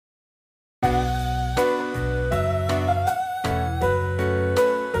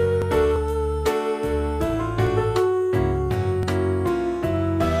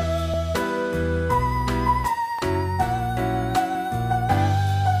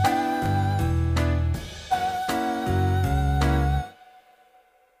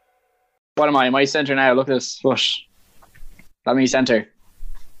What am I? Am I center now? Look at this. Whoosh. Let me center.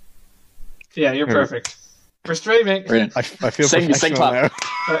 Yeah, you're perfect. We're streaming. Brilliant. I feel Sing professional clap.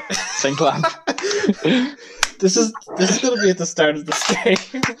 now. Sing clap. This is going to be at the start of the stream.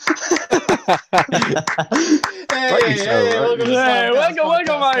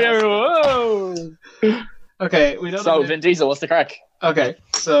 Welcome back, everyone. Whoa. Okay, we don't. So, Vin Diesel, what's the crack? Okay,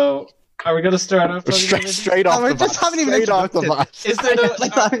 so are we going to start off? Straight off the bat. haven't even Straight off the bat. Is there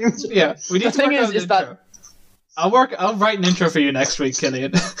no? Yeah, we need The to thing work out is an that- intro. I'll write an intro for you next week,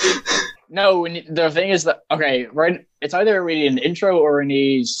 Killian. No, the thing is that right? It's either we need an intro or we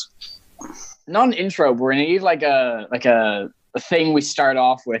need not an intro, but we need like a thing we start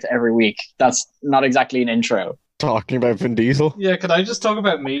off with every week. That's not exactly an intro. Talking about Vin Diesel. Yeah, can I just talk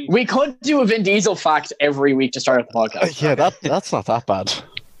about me? We could do a Vin Diesel fact every week to start off the podcast. Yeah, that's not that bad.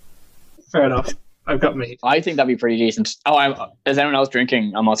 Fair enough. I've got me. I think that'd be pretty decent. Oh, is anyone else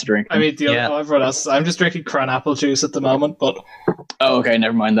drinking? I'm also drinking. I mean, everyone else. I'm just drinking cran apple juice at the moment, but Oh, okay,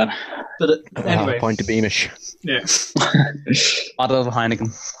 never mind then. Anyway. Point to Beamish. Yeah. Bottle of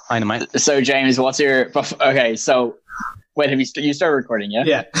Heineken. Dynamite. So, James, what's your... Okay, so... Wait, have you started recording, yeah?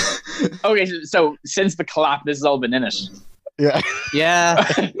 Yeah. Okay, so since the clap, this has all been in it. Yeah. Yeah.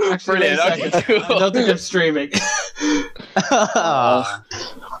 Actually, Brilliant, wait a okay, second. cool. I don't think I'm streaming.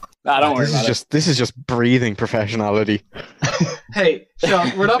 Don't worry about This is just breathing professionality. Hey,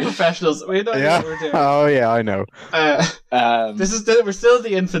 Sean, we're not professionals. We don't know Yeah. what we're doing. Oh yeah, I know. it. We're still in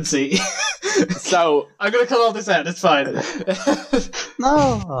the infancy. So, I'm gonna cut all this out. It's fine.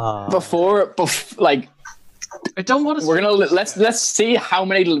 No. before I don't want to. we're gonna let's see how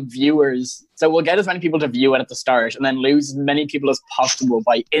many viewers. So we'll get as many people to view it at the start, and then lose as many people as possible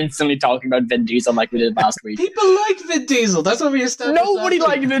by instantly talking about Vin Diesel like we did last week. People like Vin Diesel. That's what we established. Nobody last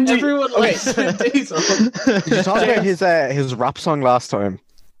liked week. Vin Diesel. Everyone likes Vin Diesel. Did you talk about his rap song last time?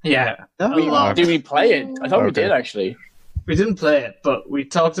 Yeah. Did we play it? I thought we Okay. did actually. We didn't play it, but we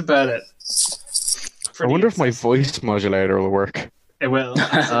talked about it. I wonder if my voice modulator will work. It will.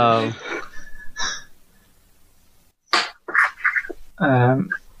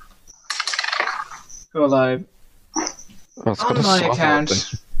 Go live. Oh, it's On got a my soft account.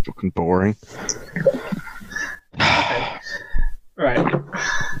 thing. Fucking boring. Okay. Right.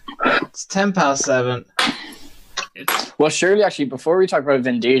 It's 7:10. Well, surely, actually, before we talk about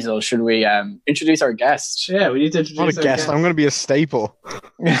Vin Diesel, should we introduce our guest? Yeah, we need to What a introduce our guest! I'm going to be a staple.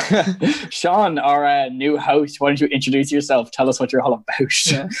 Sean, our new host, why don't you introduce yourself? Tell us what you're all about.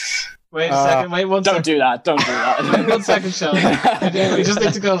 Yeah. Wait a second. Wait one Don't second. do that. Don't do that. Wait 1 second, Sean. We just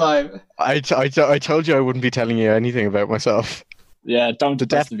need to go live. I told you I wouldn't be telling you anything about myself. Yeah, don't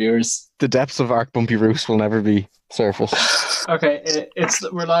depress the viewers. The depths of Arc Bumpy Roose will never be surfaced. Okay,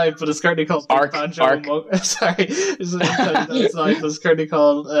 we're live, but it's currently called Big Banjo Among Us. Sorry, it's live, but it's currently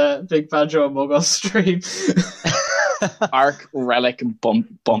called Big Banjo Among Us stream. Arc, Relic,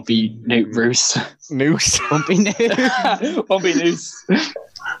 Bumpy, Roose. Noose. Bumpy news. Bumpy Noose.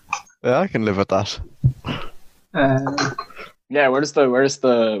 Yeah, I can live with that. Yeah, where's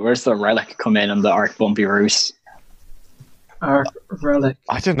the Relic come in on the Arc Bumpy Roose? Arc Relic.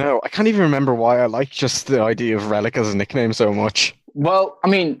 I don't know. I can't even remember why I like just the idea of Relic as a nickname so much. Well, I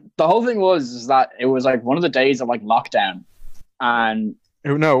mean, the whole thing was that it was like one of the days of like lockdown, and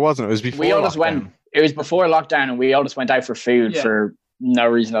No, it wasn't. It was before. we all just went. It was before lockdown, and we all just went out for food for no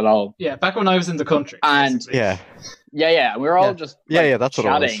reason at all. Yeah, back when I was in the country. And basically. yeah, we were all just that's what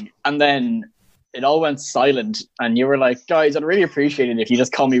chatting, it was. and then it all went silent, and you were like, "Guys, I'd really appreciate it if you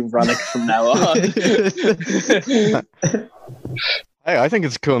just call me Relic from now on." Hey, I think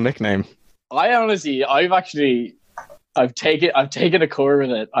it's a cool nickname. I honestly, I've taken a core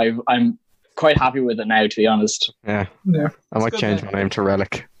with it. I'm quite happy with it now, to be honest. Yeah. I might good change my name to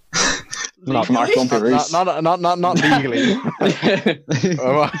Relic. Not from Arc Bumpy Roose. Not legally.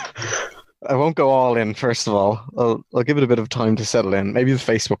 I won't go all in. First of all, I'll give it a bit of time to settle in. Maybe the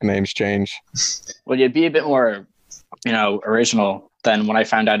Facebook names change. Well, you'd be a bit more, original than when I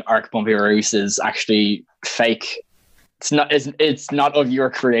found out Arc Bumpy Roose is actually fake. It's not of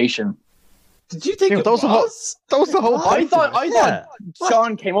your creation. Did you think Yeah, it that was the whole I point of thought it.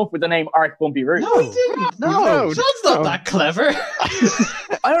 Sean came up with the name Arc Bumpy Roose. No, he didn't. No, Sean's not that clever.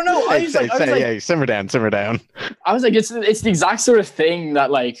 I don't know. Hey, simmer down. I was like, it's the exact sort of thing that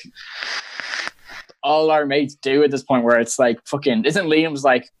like all our mates do at this point, where it's like fucking. Isn't Liam's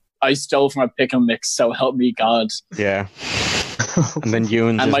like, I stole from a pickle mix, so help me God. Yeah. And then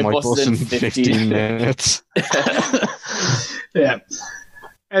Ewan's And is my my bus bus in in 15 15 minutes. Yeah.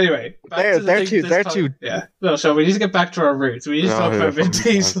 Anyway, They're too. Yeah. No, so we need to get back to our roots. We need to talk about Vin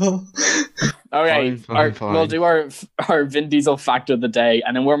Diesel. Okay, Fine. we'll do our Vin Diesel fact of the day,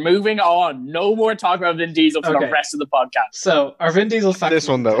 and then we're moving on. No more talk about Vin Diesel for the rest of the podcast. So our Vin Diesel fact This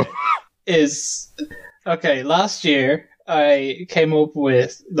one though is okay. Last year, I came up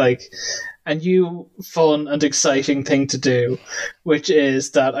with like a new fun and exciting thing to do, which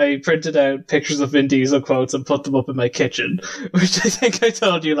is that I printed out pictures of Vin Diesel quotes and put them up in my kitchen, which I think I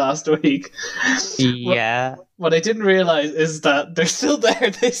told you last week. Yeah. What I didn't realize is that they're still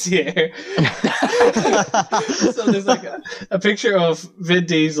there this year. So there's like a picture of Vin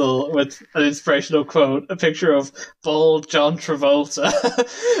Diesel with an inspirational quote, a picture of bald John Travolta.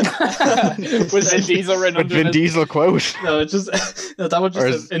 With Vin Diesel written with under Vin it. Diesel quote. No, it just that one just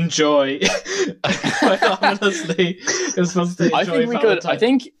says enjoy. Quite honestly, it was supposed to say I enjoy think we could. Valentine's. I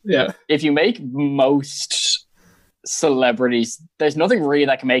think Yeah. if you make most celebrities, there's nothing really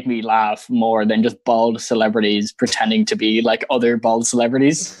that can make me laugh more than just bald celebrities pretending to be like other bald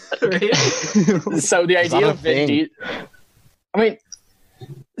celebrities. Really? So the Is that idea a of Vin thing? Diesel, I mean,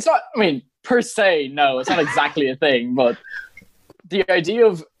 it's not. I mean, per se, no, it's not exactly a thing. But the idea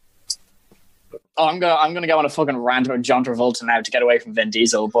of I'm gonna go on a fucking rant about John Travolta now to get away from Vin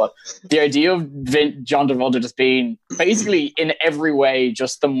Diesel. But the idea of John Travolta just being basically in every way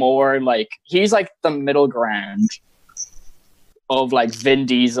just the more like he's like the middle ground of like Vin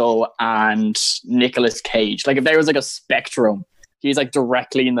Diesel and Nicolas Cage. Like if there was like a spectrum, he's like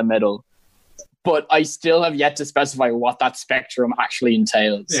directly in the middle. But I still have yet to specify what that spectrum actually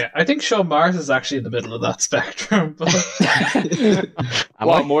entails. Yeah, I think Shawn Mars is actually in the middle of that spectrum. But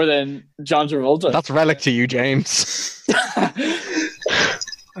What, more than John Travolta? That's Relic to you, James.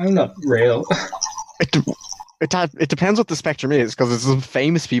 I'm not real. It depends what the spectrum is, because it's some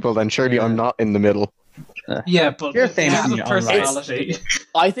famous people, then surely I'm not in the middle. Yeah, but You're famous have in a your own right. personality.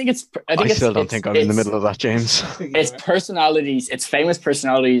 I think it's. I still don't think I'm in the middle of that, James. It's personalities. It's famous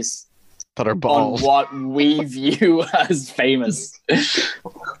personalities That are on bald. what we view as famous.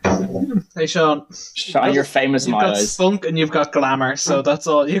 Hey, Sean. Sean, you're famous in You've my got eyes. spunk and you've got glamour, so that's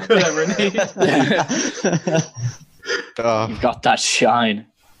all you could ever need. You've got that shine.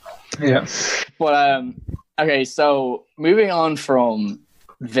 Yeah. But okay, so moving on from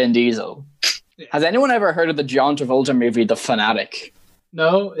Vin Diesel, has anyone ever heard of the John Travolta movie The Fanatic?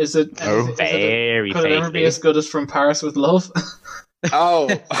 No, is it? No. Very Could it ever be fake. as good as From Paris with Love? Oh,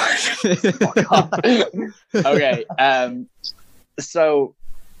 okay. So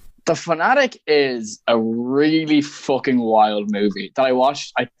The Fanatic is a really fucking wild movie that I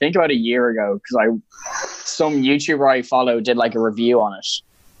watched, I think, about a year ago because some YouTuber I follow did like a review on it.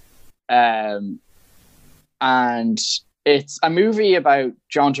 And it's a movie about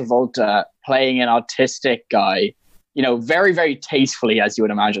John Travolta playing an autistic guy, you know, very, very tastefully, as you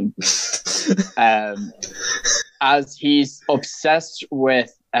would imagine. As he's obsessed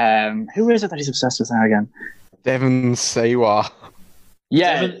with who is it that he's obsessed with now again? Devon Sawa.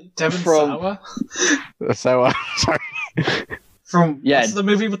 Yeah, Devon from- Sawa? Sawa. Sorry. From Yeah. what's the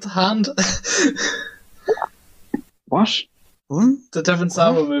movie with the hand? what? The Devon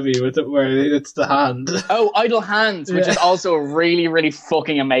Sawa movie with it where it's the hand. Oh, Idle Hands, which Yeah. is also a really, really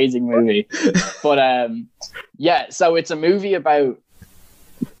fucking amazing movie. But yeah, so it's a movie about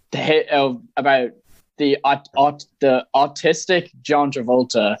the autistic John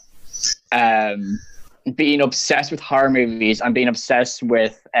Travolta being obsessed with horror movies and being obsessed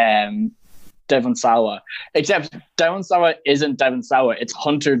with Devon Sawa. Except Devon Sawa isn't Devon Sawa, it's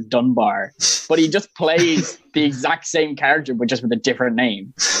Hunter Dunbar. But he just plays the exact same character, but just with a different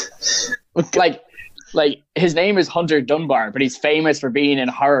name. Like his name is Hunter Dunbar, but he's famous for being in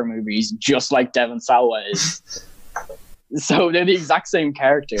horror movies, just like Devon Sawa is. So they're the exact same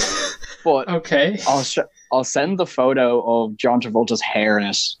character. But Okay. I'll send the photo of John Travolta's hair in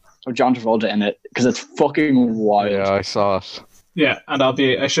it, or John Travolta in it, because it's fucking wild. Yeah, I saw it. Yeah, and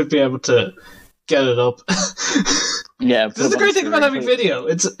I should be able to get it up. Yeah, This is the great thing about having video.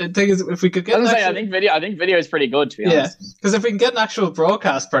 The thing is, if we could get I think video is pretty good, to be yeah, honest. because if we can get an actual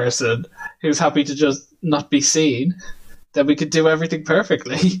broadcast person who's happy to just not be seen, then we could do everything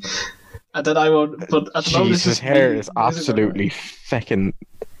perfectly. And then I won't. But at the moment, Jeez, it's his just hair me is losing my absolutely feckin'.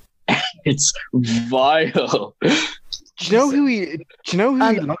 It's vile. Do you know who he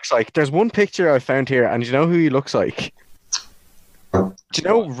looks like? There's one picture I found here, and do you know who he looks like? Do you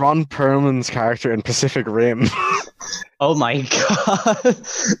know Ron Perlman's character in Pacific Rim? Oh my god.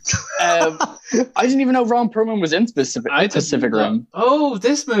 I didn't even know Ron Perlman was in Pacific Rim. Oh,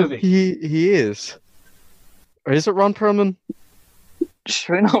 this movie. He is. Or is it Ron Perlman?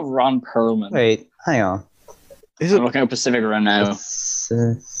 Sure, not Ron Perlman. Wait, hang on. Is I'm it? looking at Pacific Rim now.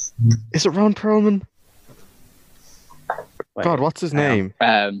 Is it Ron Perlman? Wait, God, what's his name?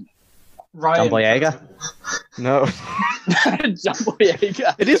 Ryan. John Boyega? No, John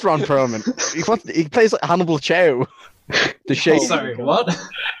Boyega. it is Ron Perlman. He plays like Hannibal Chow. The shape. Sorry, what?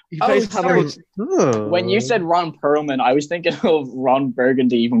 He plays sorry. Hannibal. When you said Ron Perlman, I was thinking of Ron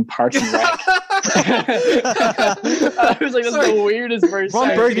Burgundy from Parks and Rec. I was like, that's Sorry. the weirdest version.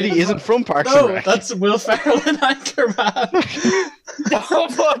 Ron Burgundy isn't from Parks and No, Rec. that's Will Ferrell and Anchorman. Oh,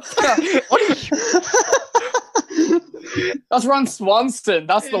 that's Ron Swanson.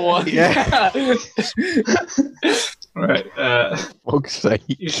 That's the one. Yeah. Right. Fuck's sake.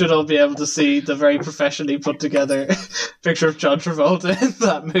 You should all be able to see the very professionally put together picture of John Travolta in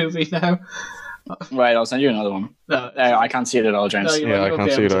that movie now. Right, I'll send you another one. No, I can't see it at all, James. no, Yeah, I won't can't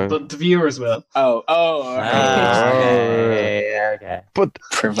be see able to, that. but the viewers will. Oh. Okay. But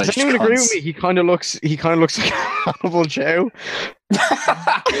Privileged does anyone agree cunts. with me? He kind of looks like Hannibal Chow.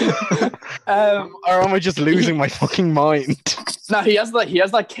 Or am I just losing my fucking mind? No, he has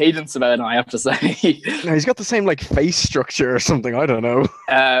that cadence about him, I have to say. No, he's got the same like face structure or something. I don't know.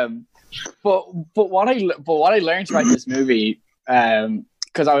 But what I learned about this movie,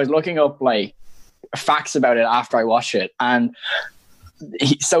 because I was looking up like facts about it after I watched it, and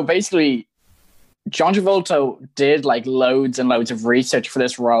so basically, John Travolta did like loads and loads of research for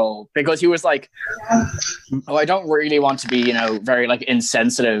this role because he was like, "Oh, I don't really want to be, very like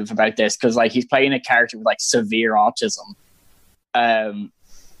insensitive about this because like he's playing a character with like severe autism."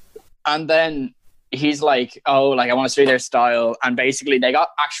 And then he's like, "Oh, like I want to study their style," and basically they got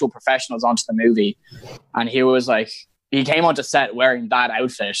actual professionals onto the movie, and he was like, he came onto set wearing that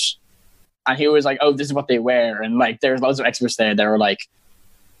outfit, and he was like, "Oh, this is what they wear," and like there's loads of experts there that were like,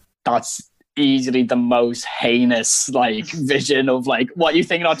 "That's easily the most heinous like vision of like what you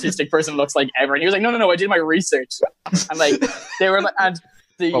think an autistic person looks like ever," and he was like, no, I did my research, and like they were like, and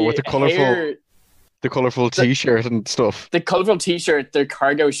the with the colourful hair, the colourful T-shirt and stuff. the colourful T-shirt, the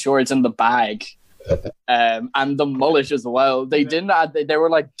cargo shorts, and the bag, and the mullet as well. They didn't add. They were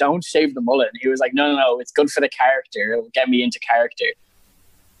like, "Don't shave the mullet," and he was like, "No, it's good for the character. It'll get me into character."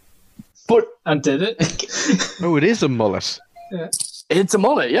 But And did it? Oh, it is a mullet. it's a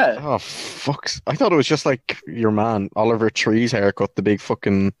mullet, yeah. Oh, fucks. I thought it was just like your man, Oliver Tree's haircut, the big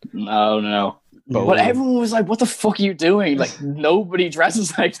fucking... No. bowl. But everyone was like, "What the fuck are you doing?" Like nobody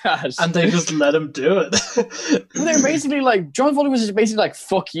dresses like that. And they just let him do it. They're basically like, John Travolta was just basically like,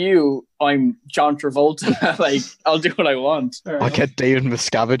 "Fuck you, I'm John Travolta. Like, I'll do what I want." I'll get David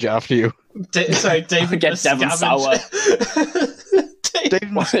Miscavige after you. David Get Devon Miscavige.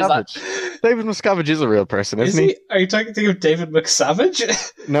 David What is that? Miscavige. David Miscavige is a real person, Is isn't he? he? Are you talking of David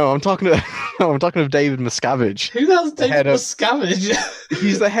McSavage? No, I'm talking of David Miscavige. Who the hell's David head of- Miscavige?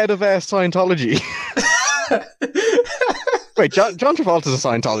 He's the head of Scientology. Wait, John Travolta's a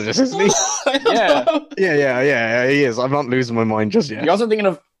Scientologist, isn't he? I don't Yeah. know. Yeah, he is. I'm not losing my mind just yet. You're also thinking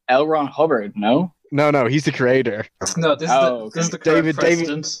of L. Ron Hubbard, no? No, he's the creator. No, this is the current David-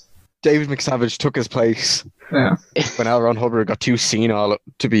 president. David McSavage took his place Yeah. when L. Ron Hubbard got too senile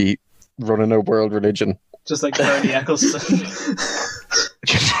to be running a world religion. Just like Bernie Eccleston.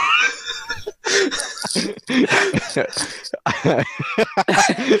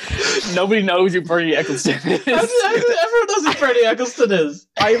 Nobody knows who Bernie Eccleston is. Everyone knows who Bernie Eccleston is.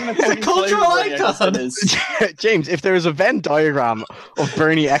 I haven't He's a cultural icon. James, if there was a Venn diagram of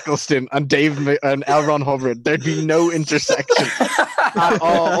Bernie Eccleston and and L. Ron Hubbard, there'd be no intersection at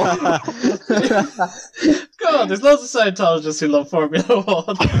all. Come on, there's loads of Scientologists who love Formula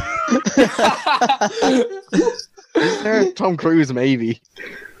One. Is there Tom Cruise, maybe?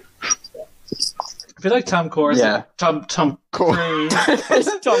 I feel like Tom Cruise. Yeah. Tom Cruise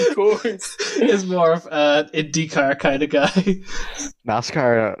Tom Cruise. is more of an IndyCar kind of guy.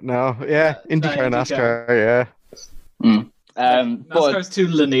 NASCAR, no, yeah, IndyCar, NASCAR, yeah. But NASCAR's too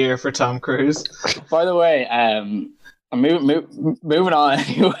linear for Tom Cruise. by the way, I'm moving on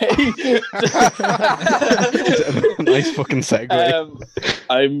anyway. Nice fucking segue.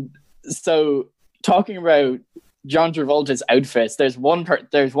 I'm so talking about John Travolta's outfits. There's one thing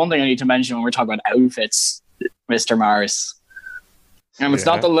I need to mention when we're talking about outfits, Mr. Morris. It's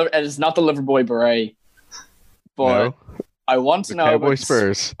not the Liverboy beret, but No. I want to The know Cowboy about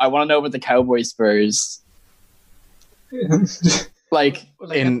Spurs. I want to know about the Cowboy Spurs. Like,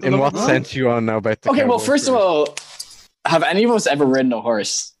 In what sense you want to know about the okay, well, Cowboy first of Spurs? all, have any of us ever ridden a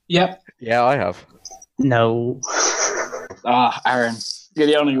horse? Yep. Yeah, I have. No. Aaron, you're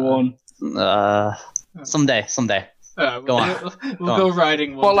the only one. Someday. Go on. We'll go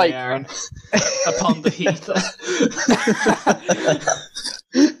riding one Well, like- day, Aaron. Upon the heath.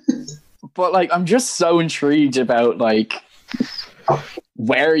 But like, I'm just so intrigued about like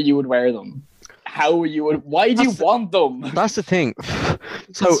where you would wear them, how you would, why do you want them? That's the thing.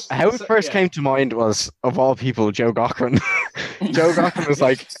 So how it first came to mind was, of all people, Joe Cochran. Joe Cochran was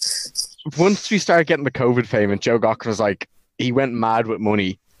like, once we started getting the COVID payment, Joe Cochran was like, he went mad with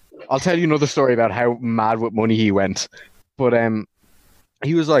money. I'll tell you another story about how mad with money he went. But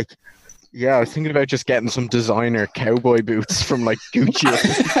he was like, yeah, I was thinking about just getting some designer cowboy boots from like Gucci.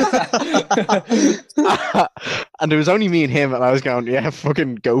 And it was only me and him, and I was going, yeah,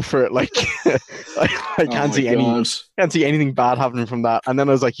 fucking go for it. Like, I can't see anything bad happening from that. And then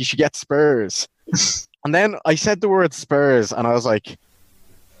I was like, you should get Spurs. And then I said the word Spurs, and I was like,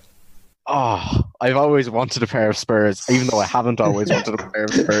 oh, I've always wanted a pair of Spurs, even though I haven't always wanted a pair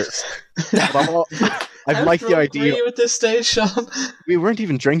of Spurs. I've liked the idea. Agree with this stage, Sean. We weren't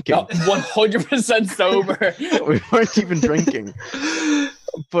even drinking. 100% sober. We weren't even drinking.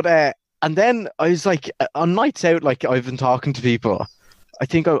 But and then I was like, on nights out, like I've been talking to people. I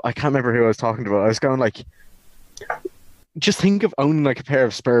think I can't remember who I was talking to. But I was going like, just think of owning like a pair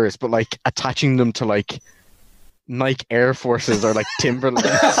of Spurs, but like attaching them to like Nike Air Forces or like Timberlands.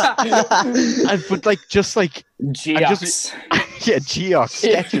 But like just like Geox. Yeah, Geox,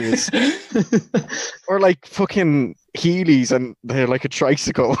 Skechers. Or like fucking Heelys, and they're like a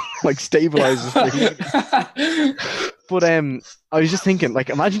tricycle, like stabilizers for Heelys. But I was just thinking, like,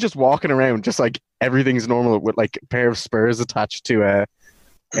 imagine just walking around just like everything's normal with like a pair of Spurs attached to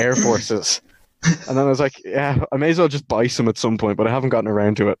Air Forces. And then I was like, yeah, I may as well just buy some at some point, but I haven't gotten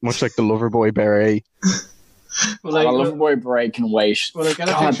around to it, much like the Loverboy Beret. Well, like, Loverboy Beret can wait. Well,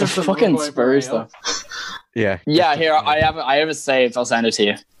 God, the fucking Spurs though. Yeah. Yeah, here I have it saved. I'll send it to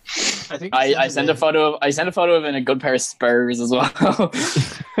you. I think I sent a photo of in a good pair of Spurs as well.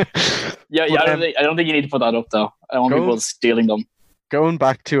 yeah. I don't think you need to put that up though. I don't want people stealing them. Going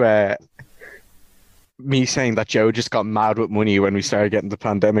back to me saying that Joe just got mad with money when we started getting the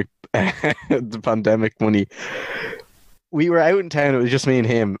pandemic money. We were out in town. It was just me and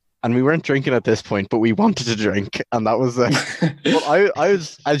him. And we weren't drinking at this point, but we wanted to drink, and that was. But I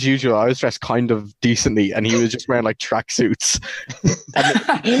was, as usual, I was dressed kind of decently, and he was just wearing like tracksuits.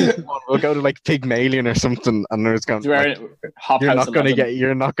 We'll go to like Pygmalion or something, and I was going, like, "You're not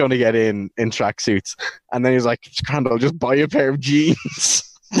going to get in tracksuits." And then he was like, "I'll just buy a pair of jeans."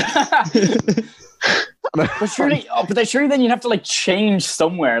 But surely then you'd have to like change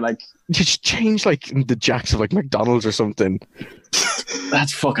somewhere, like just change like the jacks of like McDonald's or something.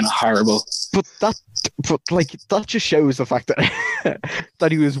 That's fucking horrible. But that just shows the fact that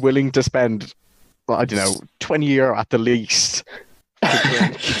that he was willing to spend, well, I don't know, €20 at the least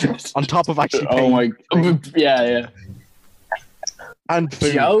on top of actually paying. Oh my, yeah. And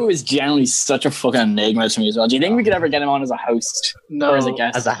food. Joe is generally such a fucking enigma to me as well. Do you think we could ever get him on as a host? No. Or as a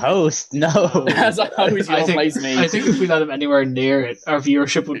guest? As a host? No. As a host, you replace me. I think if we let him anywhere near it, our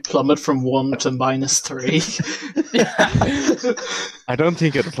viewership would plummet from 1 to -3. I don't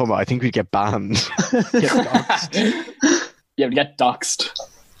think it'd plummet. I think we'd get banned. Get doxed. Yeah, we'd get doxed.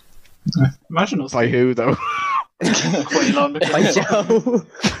 Imagine us. By who, though? By Joe.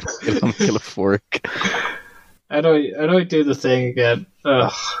 Kill a fork. How do I do the thing again?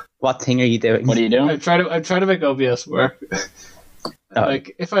 Ugh. What thing are you doing? What are you doing? I'm trying to make OBS work.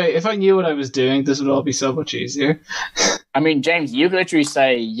 Like if I knew what I was doing, this would all be so much easier. I mean, James, you could literally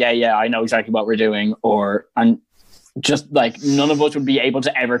say, yeah, I know exactly what we're doing, and just like none of us would be able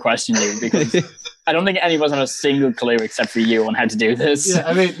to ever question you, because I don't think any of us have a single clue except for you on how to do this. Yeah,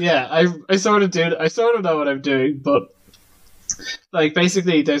 I mean, yeah, I sort of know what I'm doing, but like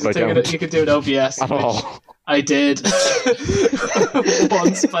basically there's a thing that you could do in OBS. At all. I did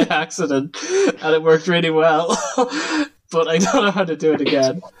once by accident, and it worked really well. But I don't know how to do it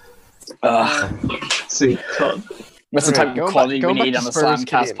again. See, fun. That's the type of quality we need on the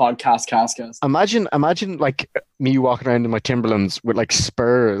Slamcast podcast. Imagine like me walking around in my Timberlands with like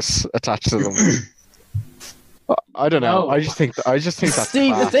Spurs attached to them. I don't know. No. I just think that's. See,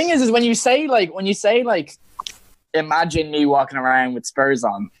 class. the thing is when you say like, imagine me walking around with Spurs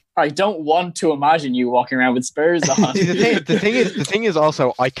on. I don't want to imagine you walking around with Spurs on. See, the thing is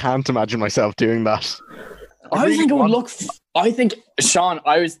also I can't imagine myself doing that. I think it would look. I think, Sean,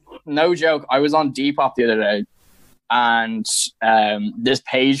 I was no joke. I was on Depop the other day, and this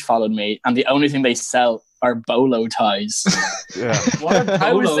page followed me, and the only thing they sell are bolo ties. Yeah. What are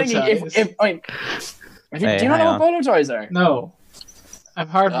I was bolo thinking ties? do you not know what bolo ties are? No. I'm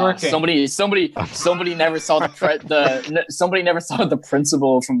hardworking. Somebody never saw somebody never saw the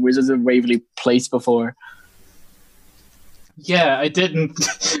principal from Wizards of Waverly Place before. Yeah, I didn't.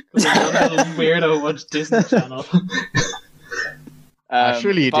 That little weirdo watched Disney Channel.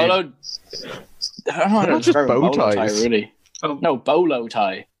 Surely you bolo, did. I don't know how to Not just describe bow bolo tie, ties. really. Oh. No, bolo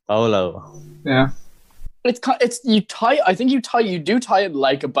tie. Bolo. Yeah. It's you tie. I think you do tie it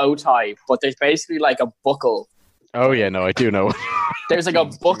like a bow tie, but there's basically like a buckle. Oh yeah, no, I do know. There's like a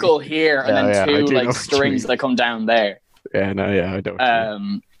buckle here, and then I two do know like what you strings mean. that come down there. Yeah, no, yeah, I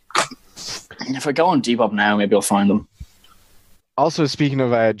don't. If I go on Depop now, maybe I'll find them. Also, speaking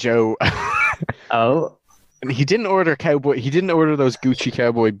of Joe, Oh, he didn't order cowboy. He didn't order those Gucci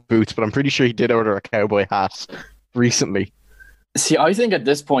cowboy boots, but I'm pretty sure he did order a cowboy hat recently. See, I think at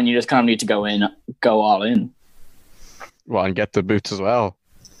this point you just kind of need to go all in. Well, and get the boots as well.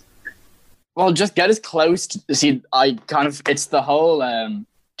 Well, just get as close to see. It's the whole.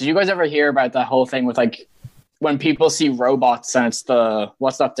 Did you guys ever hear about that whole thing with like when people see robots and it's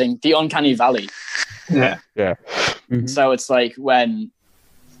what's that thing? The uncanny valley. Yeah. mhm. So it's like when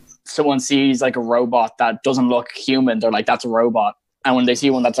someone sees like a robot that doesn't look human, they're like, that's a robot. And when they see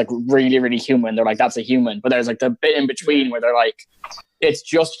one that's like really, really human, they're like, that's a human. But there's like the bit in between where they're like, it's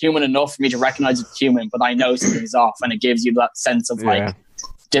just human enough for me to recognize it's human, but I know something's off. And it gives you that sense of like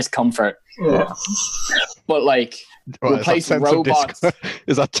discomfort. Yeah. But like, Well, replace robots.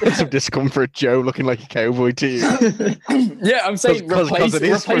 Is that sense of discomfort Joe looking like a cowboy to you? Yeah, I'm saying 'Cause it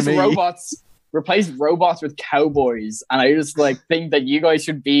is for replace me. robots. Replace robots with cowboys, and I just like think that you guys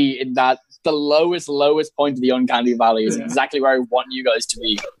should be in the lowest point of the uncanny valley is exactly where I want you guys to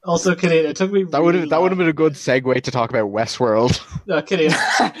be. Also, Killian, it took me That would have been a good segue to talk about Westworld. Killian,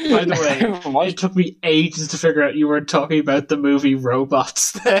 by the way, it took me ages to figure out you were talking about the movie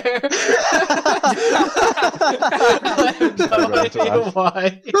Robots there. I have no idea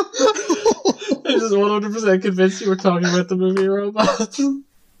why. I'm just 100% convinced you were talking about the movie Robots.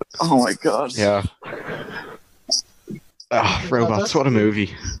 Oh my god! Yeah. Robots, what a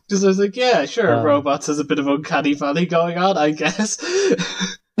movie. Because I was like, yeah, sure, Robots has a bit of uncanny valley going on, I guess.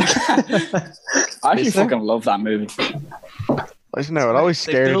 I actually fucking love that movie. I don't know, it always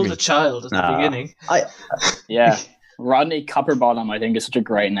They scared build me. a child at the beginning. Yeah, Rodney Copperbottom, I think, is such a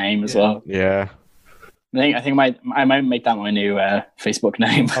great name as well. Yeah. I might make that my new Facebook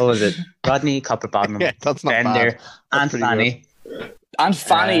name. What was it? Rodney Copperbottom, Yeah, that's not Bender, bad. and pretty Fanny. And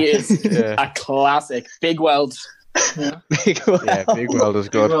Fanny is Yeah. a classic. Big Weld. Yeah, Big World is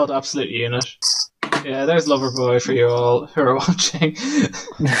Big good. World Absolute Unit. Yeah, there's Loverboy for you all who are watching. This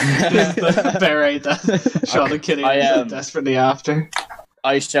is the beret that Sean and Killian are desperately after.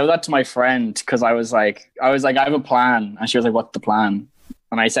 I showed that to my friend because I was like, I have a plan, and she was like, "What's the plan?"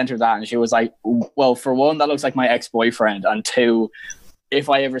 And I sent her that, and she was like, "Well, for one, that looks like my ex-boyfriend, and two, if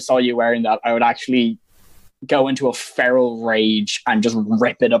I ever saw you wearing that, I would actually go into a feral rage and just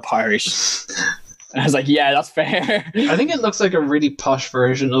rip it apart." And I was like, "Yeah, that's fair." I think it looks like a really posh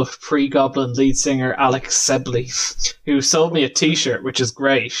version of pre-Goblin lead singer Alex Sebley, who sold me a T-shirt, which is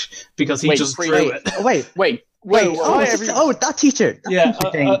great because he just drew it. Wait. That teacher. Yeah,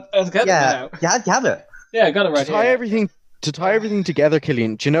 I'll get it now. You have it. Yeah, I got it right here. To tie everything together,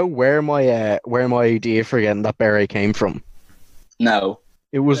 Killian, do you know where my idea for getting that beret came from? No.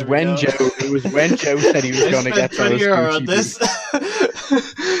 It was There we when go. Joe said he was going to get those €20 Gucci on this.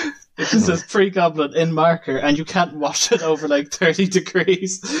 boots. It just says pre-Goblin in marker, and you can't wash it over like 30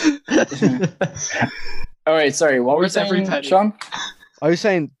 degrees. All right, sorry. What were you Where's every saying, penny? Sean? I was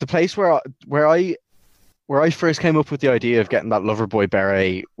saying the place where I first came up with the idea of getting that Loverboy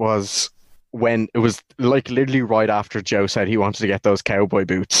beret was when it was like literally right after Joe said he wanted to get those cowboy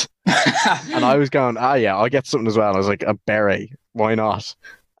boots. And I was going, yeah, I'll get something as well. I was like, a beret, why not?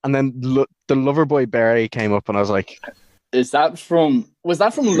 And then the Loverboy beret came up, and I was like, was that from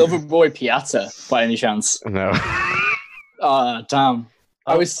Loverboy Piazza by any chance? no. Damn.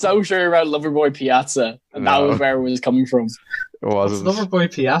 I was so sure about Loverboy Piazza, and that was where it was coming from. It What's wasn't.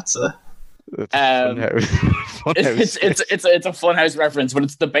 Loverboy Piazza? It's Funhouse. It's a Funhouse reference, but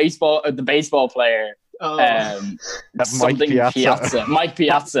it's the baseball player. Oh, Mike Something Piazza. Mike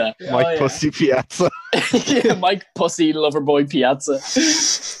Piazza. Mike Pussy Piazza. Mike Pussy Loverboy Piazza.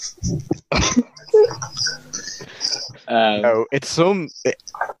 No, it's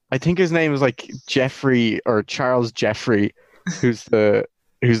I think his name is like Jeffrey or Charles Jeffrey, who's the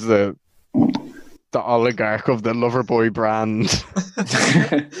oligarch of the Loverboy brand.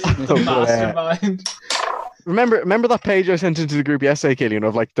 mastermind. Remember that page I sent into the group yesterday, Killian,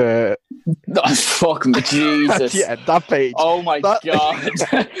 of like the Oh, fuck me, Jesus. yeah, that page. Oh my god.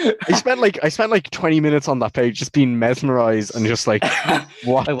 I spent like 20 minutes on that page just being mesmerized and just like,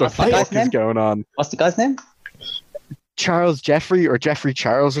 what Wait, the what's the guy's fuck is name? going on? What's the guy's name? Charles Jeffrey or Jeffrey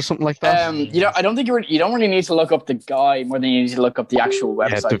Charles or something like that. I don't think you don't really need to look up the guy more than you need to look up the actual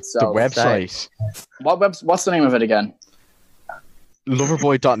website the itself. website. What's the name of it again?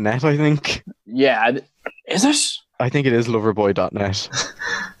 Loverboy.net, I think. Yeah, is it? I think it is loverboy.net.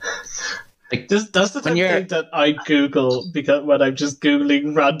 Like, That's the type of thing that I Google because when I'm just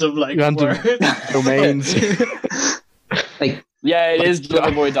Googling random words. domains. like, Yeah, it is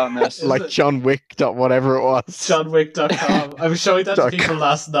loverboy.net. Like John Wick. Whatever it was. JohnWick.com. I was showing that to people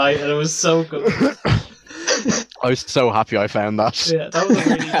last night, and it was so good. I was so happy I found that. Yeah,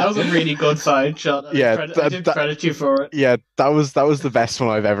 that was a really good find, Sean. Yeah, I did credit you for it. Yeah, that was the best one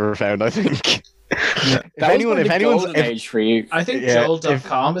I've ever found, I think. Yeah. If anyone's age for you. I think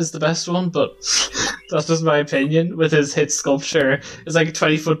Joel.com is the best one, but that's just my opinion. With his hit sculpture, it's like a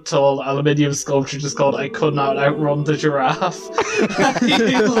 20-foot tall aluminium sculpture just called "I Could Not Outrun the Giraffe."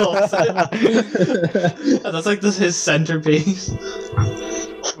 He loves it, and that's like his centerpiece.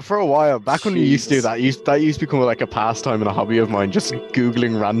 For a while, back when you used to do that, that used to become like a pastime and a hobby of mine, just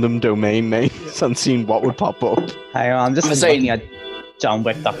googling random domain names and seeing what would pop up. I'm just looking at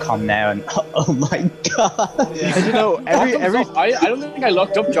johnwick.com now, and oh my god! Yeah. And you know, I don't think I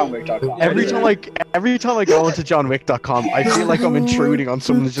looked up johnwick.com. Every time I go onto johnwick.com, I feel like I'm intruding on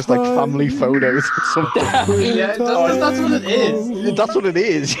someone's just like family photos or something. Yeah, that's what it is. That's what it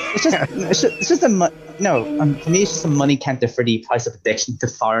is. It's just for me, it's just a money counter for the price of addiction to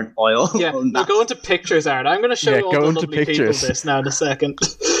foreign oil. Yeah, we're going to pictures, Aaron. I'm going to show all the lovely people this now in a second.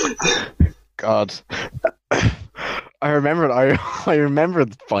 God. I remember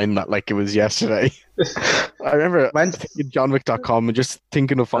finding that like it was yesterday. I remember thinking johnwick.com and just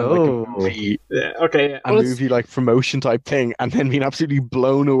thinking of finding like a movie, movie like promotion type thing, and then being absolutely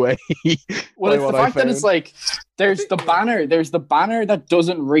blown away. Well, it's the fact that it's like there's the banner that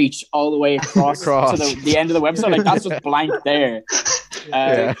doesn't reach all the way across. To the end of the website. Like that's just blank there.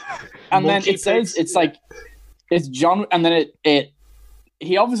 And then it says it's John, and then it.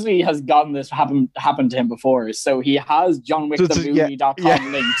 He obviously has gotten this happen to him before, so he has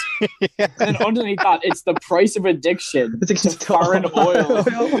johnwickthemovie.com linked. Yeah. And then underneath that, it's the price of addiction to foreign oil.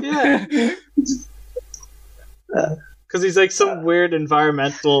 Yeah. Because he's like some weird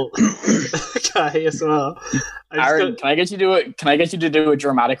environmental guy as well. Aaron, can I get you to do a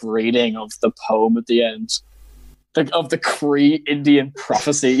dramatic reading of the poem at the end? Of the Cree Indian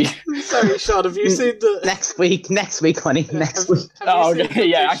prophecy. Sorry, Sean, have you seen the... Next week, honey, next week. Okay,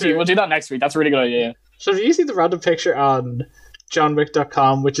 yeah, actually, we'll do that next week. That's a really good idea. So have you seen the random picture on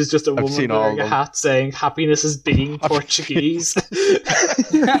johnwick.com, which is just a woman wearing a hat saying, "Happiness is being Portuguese"? At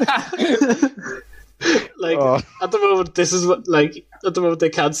the moment, this is what, at the moment they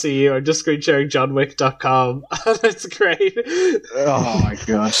can't see you. I'm just screen sharing johnwick.com, and it's great. Oh my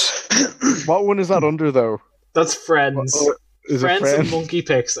gosh. What one is that under, though? That's Friends. Friends and Monkey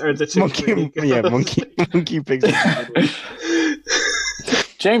Pics are the two. Monkey Pics.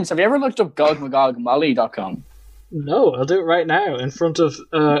 James, have you ever looked up gogmagogmolly.com? No, I'll do it right now in front of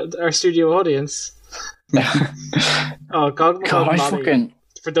our studio audience. Gogmagogmolly.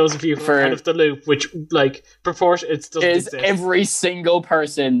 For those of you who are out of the loop, which proportion it doesn't is exist. Every single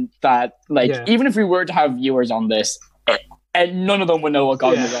person that even if we were to have viewers on this. And none of them would know what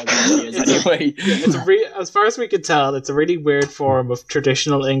Gogmagog is anyway. It's as far as we can tell, it's a really weird form of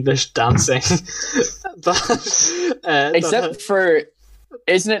traditional English dancing. Except for,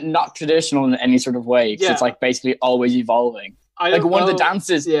 isn't it not traditional in any sort of way? Because it's basically always evolving. One of the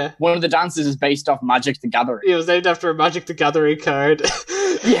dances is based off Magic the Gathering. It was named after a Magic the Gathering card.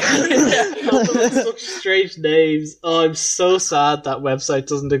 Such strange names. Oh, I'm so sad that website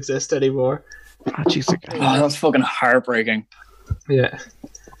doesn't exist anymore. That's fucking heartbreaking. Yeah.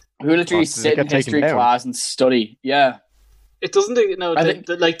 We would literally sit in history class and study. Yeah. It doesn't, it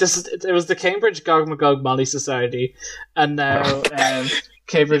was the Cambridge Gogmagog Molly Society, and now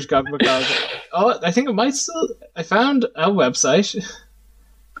Cambridge Gogmagog. Oh, I think it might still. I found a website.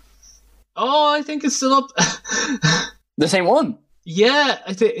 Oh, I think it's still up. The same one? Yeah,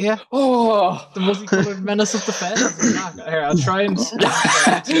 I think, yeah. Oh, the multicolored menace of the feds. Here, I'll try and.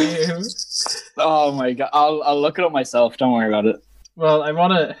 Oh my god, I'll look it up myself. Don't worry about it. Well,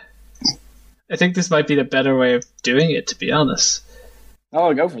 I think this might be the better way of doing it, to be honest. Oh,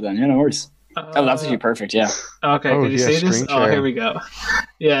 I'll go for then. Yeah, no worries. That's actually perfect. Yeah. Okay. Can you see this? Oh, here we go.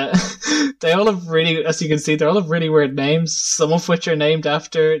 Yeah, they all have as you can see, they all have really weird names. Some of which are named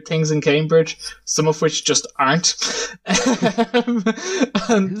after things in Cambridge. Some of which just aren't.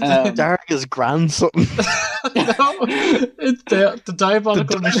 Darius' grandson. No, it's the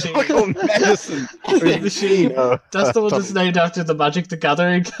diabolical machine. Medicine machine. That's the one that's named after the Magic the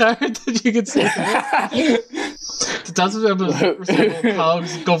Gathering card that you can see. The dance resemble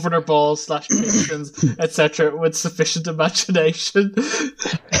cogs, governor balls / pistons, etc., with sufficient imagination.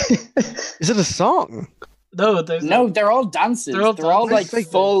 Is it a song? No, they're all dances. They're all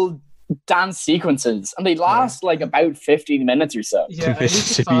full dance sequences, and they last like about 15 minutes or so. Yeah, I need to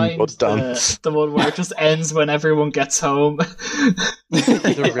Mississippi find mud dance. the one where it just ends when everyone gets home.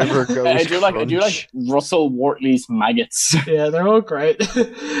 The river goes I do like crunch. Russell Wortley's maggots. Yeah, they're all great.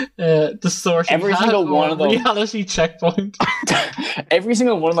 Distortion. Every single one of them. Reality checkpoint. Every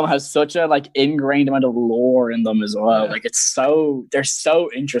single one of them has such a like ingrained amount of lore in them as well. Yeah. Like they're so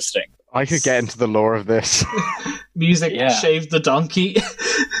interesting. I could get into the lore of this. Music Yeah. Shave the Donkey.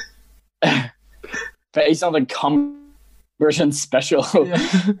 Based on the conversion special.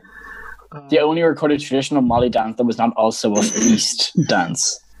 Yeah. The only recorded traditional Molly dance that was not also a feast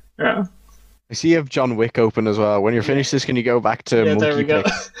dance. Yeah. I see you have John Wick open as well. When you're finished this, can you go back to Yeah, there we Monkey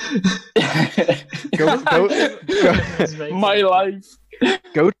go. Pick? My life.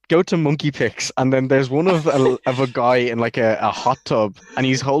 Go to Monkey Picks, and then there's one of a guy in like a hot tub, and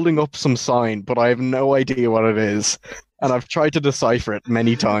he's holding up some sign, but I have no idea what it is, and I've tried to decipher it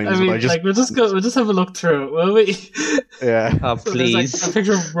many times. I mean, but I just like we'll just have a look through it, will we? yeah. Oh, So there's, like, please. a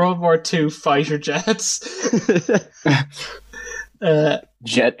picture of World War II fighter jets.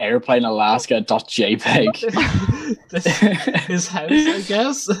 Jet airplane Alaska.jpg. This is his house, I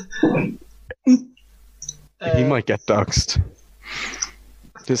guess. He might get doxxed.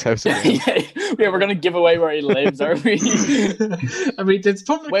 This house. Again. Yeah, we're gonna give away where he lives, are we? I mean, it's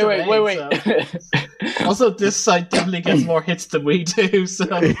public Wait. domain, so- Also, this site definitely gets more hits than we do, so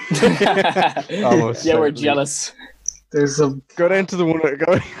Almost Yeah, we're certainly. jealous. there's some Go down to the one.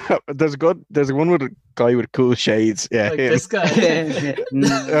 There's one with a guy with cool shades. Yeah. like him. this guy.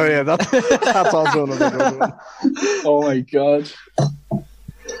 Oh yeah, that's also another good one. Oh my god.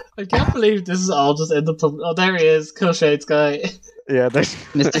 I can't believe this is all just in the public. Oh, there he is, cool shades guy. Yeah, there's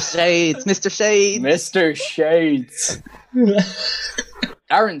Mr. Shades, Mr. Shades. Mr. Shades.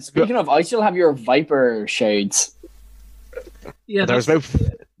 Aaron, speaking of, I still have your Viper shades. Yeah, there was about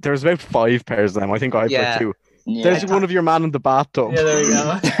 5 pairs of them. I think I have Yeah. like 2. Yeah. There's one of your man in the bathtub. yeah, there we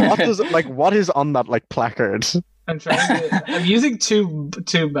go. What is on that like placard? I'm using two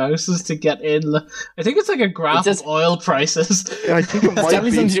mouses to get in. I think it's like a graph It's just- of oil prices. Yeah, I think it It's might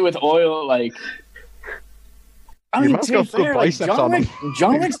definitely something be. to do with oil, like. I Your mean, man's to be got good fair, like, biceps on him.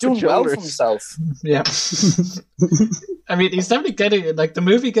 John Wick's doing Good well for shoulders. himself. Yeah. I mean, he's definitely getting it. Like, the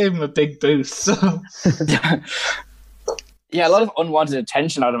movie gave him a big boost, so... Yeah, a lot of unwanted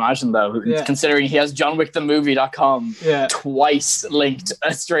attention, I'd imagine, though, Yeah. considering he has JohnWickTheMovie.com Yeah. twice linked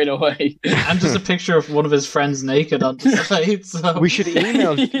straight away. And just a picture of one of his friends naked on the side, so... We should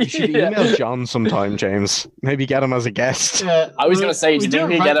email. We should Yeah. email John sometime, James. Maybe get him as a guest. Yeah, I was gonna say, do you think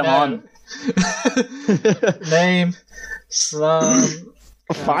we get him on? Name, slam,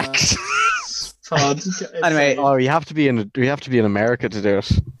 Facts. pod. Anyway, Oh, you have to be in America to do it.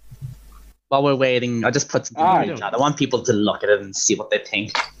 while we're waiting, I'll just put something Ah, in the chat. I want people to look at it and see what they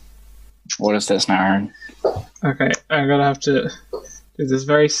think. What is this now, Aaron? Okay, I'm gonna have to do this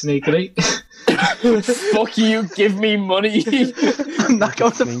very sneakily. Fuck you, give me money. I'm not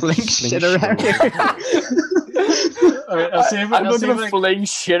going to Flink, flink flink, shit around shit. here. Alright, I'll see if I'm I'll not see gonna if I- fling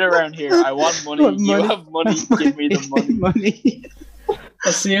shit around here. I want money. Want You money. have money. Give me the money. Money.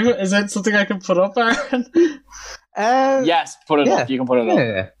 I'll see if is that something I can put up, Aaron? Yes, put it Yeah. up. You can put it up.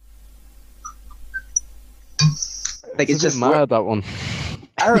 Yeah. Like It's it's just just mad, that one.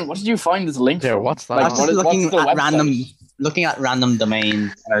 Aaron, what did you find this link Yeah, from? what's that? I Like, was what just is- looking what's the at website? looking at random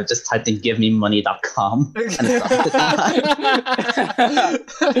domains, and I just typed in givememoney.com. And it's up to that.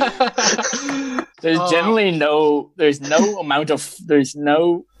 There's Oh. generally there's no amount of there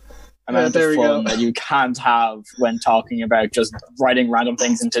fun we go. that you can't have when talking about just writing random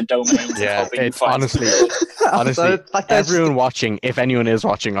things into domains. Yeah, and hoping you it's find honestly, So the fact that it's everyone watching, if anyone is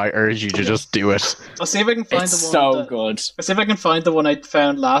watching, I urge you to just do it. I'll see if I can find it's the one. so that- good. I'll see if I can find the one I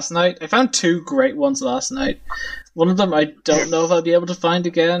found last night. I found 2 great ones last night. One of them I don't know if I'll be able to find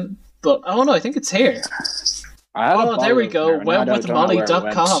again, but oh no, I think it's here. I had a Oh, there we bottle go. of beer and I don't know where it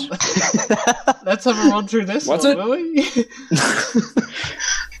Webwithmolly.com. went. Let's have a run through this What's one, it? will we?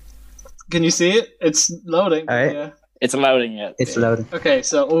 Can you see it? It's loading. Alright. Yeah. It's loading it. It's loading. Okay,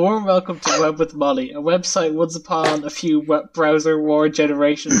 so a warm welcome to Web with Molly, a website once upon a few web browser war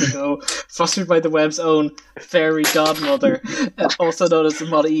generations ago, fostered by the web's own fairy godmother, also known as the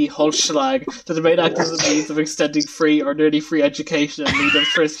Molly Holschlag, to the main act as a means of extending free or nearly free education and lead them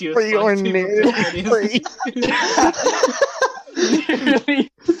for as few as Free or 5 people nearly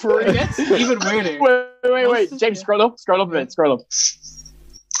to free. It gets even weirder. Wait. James, scroll up a bit.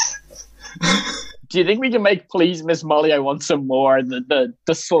 Do you think we can make "Please, Miss Molly, I Want Some More" the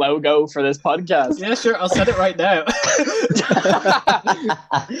slow go for this podcast? Yeah, sure, I'll set it right now.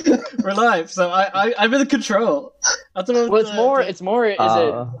 We're live, so I'm in control. At the moment, Well, it's more. Is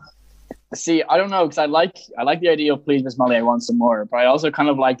it? See, I don't know, because I like the idea of Please Miss Molly, I Want Some More, but I also kind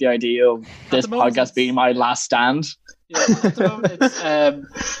of like the idea of this podcast being my last stand. Yeah, at the moment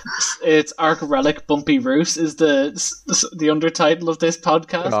it's Arc Relic Bumpy Roose is the undertitle of this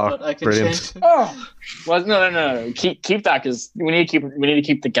podcast, but I can brilliant. change it. Oh, well, no. Keep that, because we need to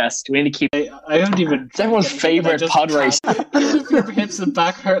keep the guest. We need to keep. I haven't even. It's everyone's favorite pod race. Even if your hips and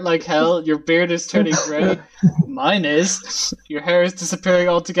back hurt like hell, your beard is turning grey. Mine is. Your hair is disappearing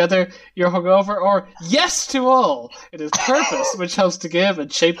altogether. You're hungover, or yes to all. It is purpose which helps to give and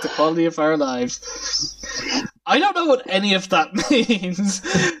shape the quality of our lives. I don't know what any of that means.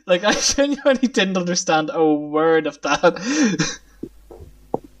 Like, I genuinely didn't understand a word of that.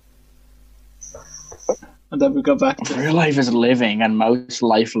 And then we go back to real life is living, and most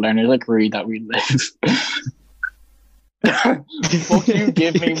life learners agree that we live. Fuck you,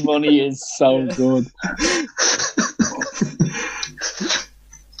 give me money is so good.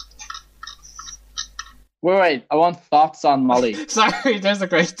 Wait, I want thoughts on Molly. Sorry, there's a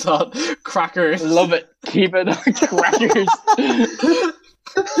great thought. Crackers. Love it. Keep it on crackers.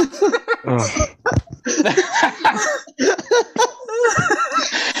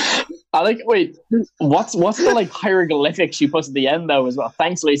 I like. Wait, what's the like hieroglyphic she puts at the end though as well?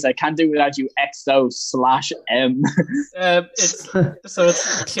 Thanks, Lisa. I can't do without you. XO/M. It's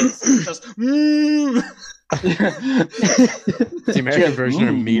kiss. Just, The American version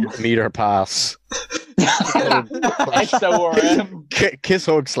of meter pass. XO or M. Kiss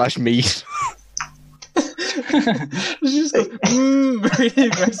hug / meet. She just goes really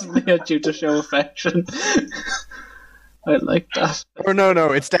aggressively at you to show affection. I like that. Or no,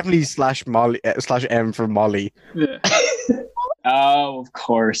 it's definitely /Molly /M for Molly. Yeah. Oh, of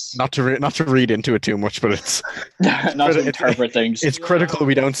course. Not to read into it too much, but it's not to interpret things. It's critical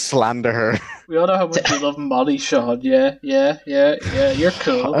we don't slander her. We all know how much you love Molly, Sean. Yeah. You're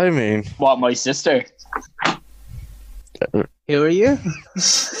cool. I mean, What, my sister? Who are you?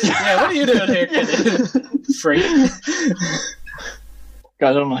 Yeah, what are you doing here, kid? Freak. God,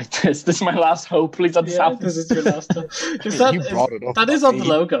 I don't like this. This is my last hope. Please don't Yeah, happen. this is your last one. You brought it up. That is on the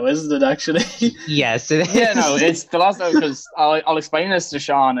logo, isn't it, actually? Yes, it is. Yeah, no, it's the last note, because I'll explain this to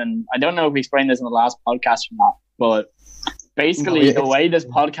Sean, and I don't know if we explained this in the last podcast or not, but basically the way this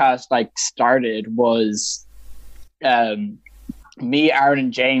podcast like started was me, Aaron,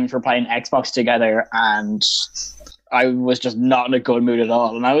 and James were playing Xbox together, and I was just not in a good mood at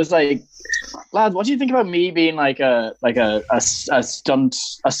all, and I was like, "Lad, what do you think about me being like a stunt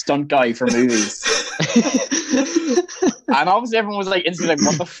guy for movies?" And obviously everyone was like instantly like,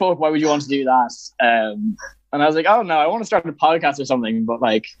 "What the fuck? Why would you want to do that?" And I was like, "Oh no, I want to start a podcast or something." But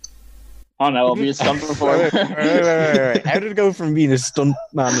like, oh no, I'll be a stunt performer. Wait. How did it go from being a stunt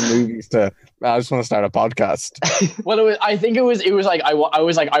man in movies to I just want to start a podcast? Well, it was like I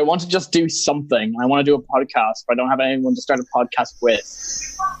was like, I want to just do something. I want to do a podcast, but I don't have anyone to start a podcast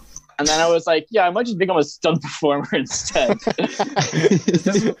with. And then I was like, yeah, I might just become a stunt performer instead.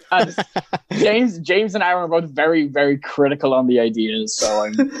 And James and Aaron are both very, very critical on the ideas.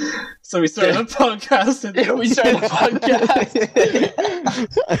 So we started a podcast. Yeah, we started a podcast.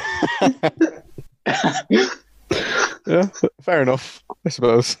 Yeah, fair enough, I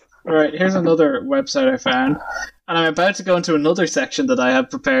suppose. Right, here's another website I found. And I'm about to go into another section that I have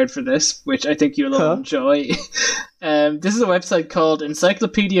prepared for this, which I think you'll all enjoy. This is a website called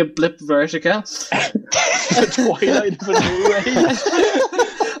Encyclopedia Blip Vertica. The Twilight of a New Age.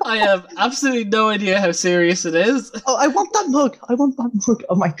 I have absolutely no idea how serious it is. Oh, I want that mug.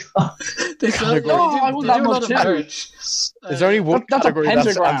 Oh my god. They sell, I want that do a lot mug of too. merch. Is there only one that's a category that's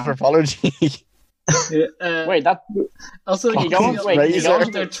pentagram. anthropology? Wait, that Also, you go on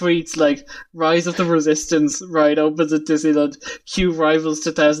their tweets like Rise of the Resistance, Ride opens at Disneyland, Q rivals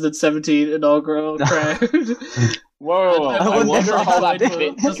 2017 inaugural crowd. whoa! I wonder how that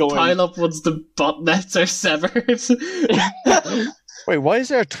bit's just going. pile up once the botnets are severed. Wait, why is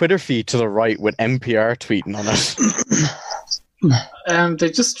there a Twitter feed to the right with NPR tweeting on it? They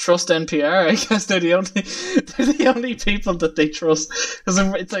just trust NPR. I guess they're the only people that they trust. Because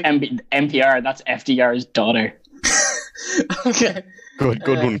it's like NPR. That's FDR's daughter. okay. Good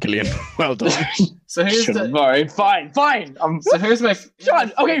one, Killian. Well done. So here's Alright, fine. So here's my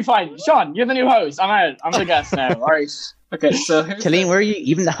Sean. Okay, fine. Sean, you're the new host. I'm out. I'm the guest now. All right. Okay, so here's Killian, were you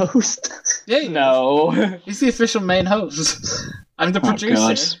even the host? Yeah, no. He's the official main host. I'm the producer,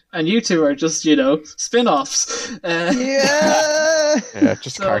 God. and you two are just, spin-offs. Yeah. Yeah,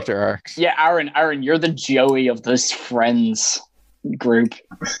 just character arcs. Yeah, Aaron, you're the Joey of this Friends group.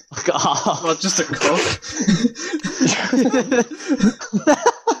 God. Well, just a cook.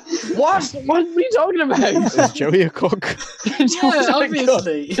 What? What are you talking about? Is Joey a cook? Yeah,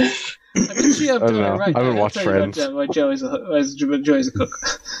 obviously. I think she have I don't know. right. I haven't watched tell you Friends. Why Joey's a cook.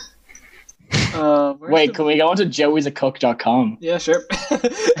 Wait, can we go on to joeysacook.com? Yeah, sure.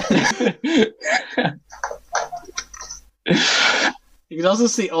 You can also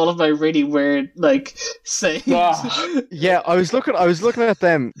see all of my really weird like sayings. Oh. Yeah, I was looking at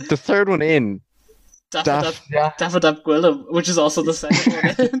them. The third one in. Daffodap Gwillem, which is also the second one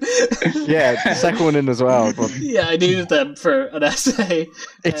in. Yeah, the second one in as well. But yeah, I needed them for an essay.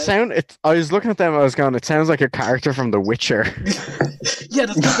 I was looking at them. I was going. It sounds like a character from The Witcher. Yeah,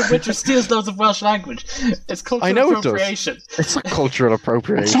 that's because The Witcher steals loads of Welsh language. It's cultural I know appropriation. It does. It's not cultural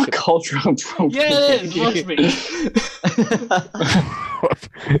appropriation. It's not cultural appropriation. Yeah, it is. Watch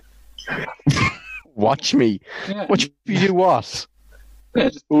me. Watch me. Yeah. Watch me do what? Yeah,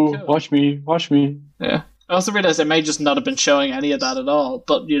 just Ooh, cool. watch me. Yeah. I also realised I may just not have been showing any of that at all,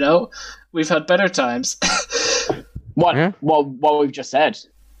 but you know, we've had better times. What? Yeah? What we've just said.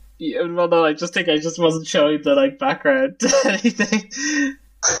 Yeah, well, no, I just think I just wasn't showing the like background to anything.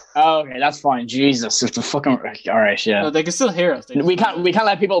 Oh, okay, that's fine. Jesus, it's the fucking all right. Yeah, No, they can still hear us. we can't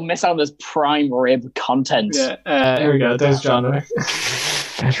let people miss out on this prime rib content. Yeah, here we go. There's John Wick.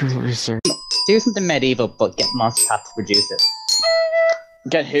 Federal Reserve. Do something medieval, but get Monster Cat to produce it.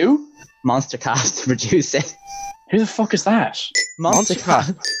 Get who? Monster Cat to produce it. Who the fuck is that? Monster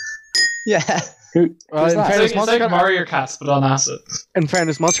Cat. Yeah. Who? In Who's that? fairness, It's Monster like Cat Mario Cats, but on acid. In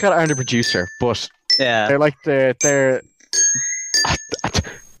fairness, Monster Cat aren't a producer, but Yeah. they're like they're.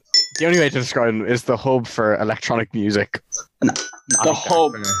 The only way to describe them is the hub for electronic music. The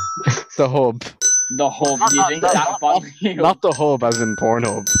hub. The hub. The hub. Do you think that funny? Not the hub as in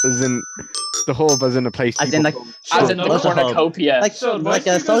Pornhub, as in the hub as in a place. As in like As in the social hub. cornucopia. Like Sean, why like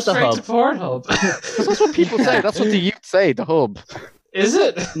did a you go social straight hub. to Pornhub? Because that's what people say. That's what the youth say. The hub. Is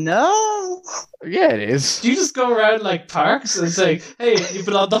it? No. Yeah, it is. Do you just go around like parks and say, "Hey, you've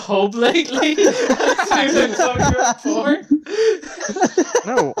been on the hub lately"?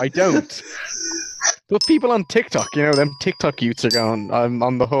 No, I don't. But people on TikTok, you know, them TikTok youths are going, I'm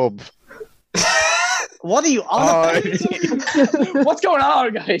on the hub. What are you on about? What's going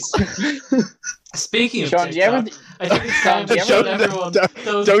on, guys? Speaking of Sean, do you ever? TikTok, I think it's time to Don't- show everyone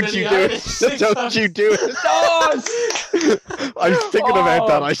those Don't you do Billie it. Eilish Don't TikToks. you do it. I was thinking about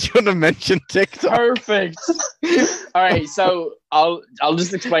that. I shouldn't have mentioned TikTok. Perfect. All right, so I'll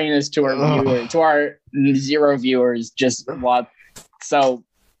just explain this to our viewers, to our 0 viewers, just what. So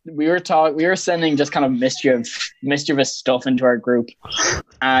we were sending just kind of mischievous stuff into our group,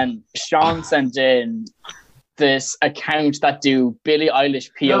 and Sean sent in this account that do Billie Eilish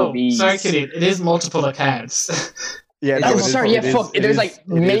No, POVs. sorry, Kitty. It is multiple accounts. Yeah, Oh, it is- sorry, it yeah, is- fuck. it There's is- like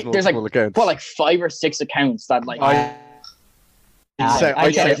it is there's like multiple accounts. what, like 5 or 6 accounts that like. I'd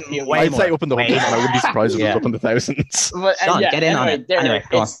get say it. Way up in the Way hundreds, and I wouldn't be surprised if it Yeah. was up in the thousands. But, Sean, get in on it. Anyway,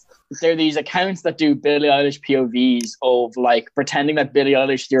 go on. There are these accounts that do Billie Eilish POVs of like pretending that Billie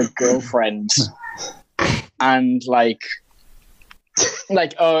Eilish is your girlfriend, and like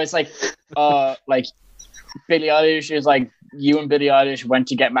oh, it's like Billie Eilish is like, you and Billie Eilish went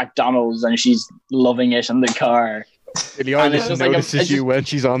to get McDonald's and she's loving it in the car. Billie And it's Eilish just like notices you when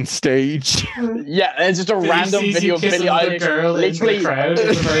she's on stage. Yeah, and it's just a random Sees video you of kissing Billie the Eilish. girl in the Literally, crowd.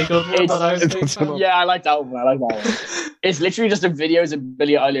 It's a very good one that I was it's- thinking of. yeah, I like that one. It's literally just a videos of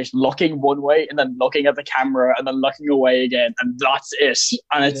Billie Eilish looking one way and then looking at the camera and then looking away again, and that's it.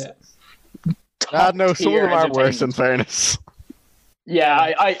 And it's top No, some of tier them are worse. In entertainment. fairness, Yeah,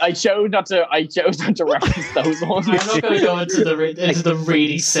 I chose not to. I chose not to reference those ones. I'm not going to go into the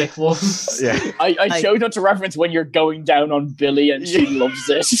really sick ones. yeah. I chose not to reference when you're going down on Billy and she loves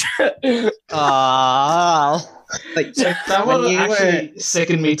it. Like That when one you actually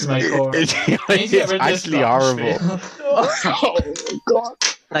sickened me to my core. It's I need to get rid of this actually Scottish horrible. feel. Oh God!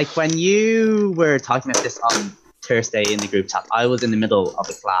 like when you were talking about this on Thursday in the group chat, I was in the middle of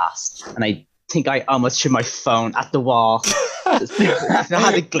a class and I think I almost threw my phone at the wall. I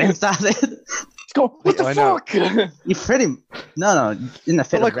had a glimpse at it. Go. What the I know. fuck? You pretty no in a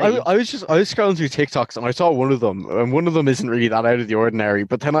fit But like of rage. I was scrolling through TikToks and I saw one of them, and one of them isn't really that out of the ordinary.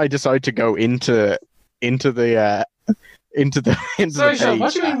 But then I decided to go into the Sorry, Sean, page.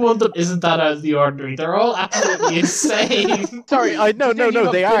 what do you mean one of them isn't that out of the ordinary? They're all absolutely insane. Sorry, no,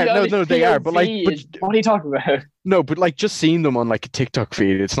 they are. But like, What are you talking about? no, but like just seeing them on like a TikTok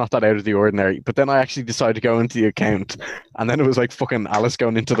feed, it's not that out of the ordinary. But then I actually decided to go into the account, and then it was like fucking Alice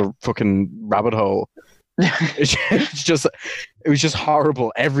going into the fucking rabbit hole. It was just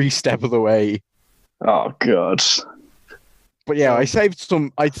horrible every step of the way. Oh God! But yeah, I'd save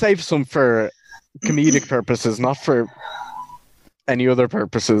some for comedic purposes, not for any other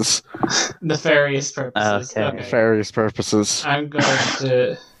purposes. Nefarious purposes. Okay. Nefarious purposes. I'm going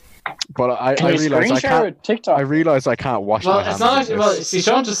to But I Can you realize screen I share can't. TikTok? I realize I can't wash Well, my it's hands. not of actually. this. Well, see,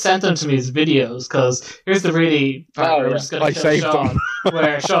 Sean just sent them to me as videos because here's the really part Oh, where we're yeah. just going I to kill saved Sean, them.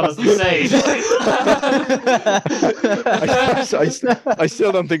 where Sean has them saved. I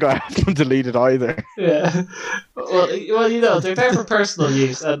still don't think I have them deleted either. Yeah. Well, you know, they're there for personal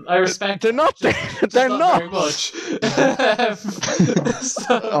use, and I respect. They're not. just They're not very not. much.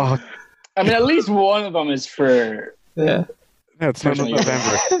 So, Oh, I mean, at least one of them is for. yeah. no, it's not Personal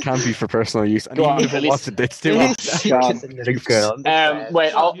November. It can't be for personal use. And Go on, even if it Billy. was, it's too hot. Sean.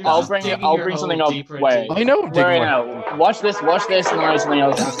 Wait, I'll bring something up. Wait, I know. wait, Digimon. no. Watch this, and then I have something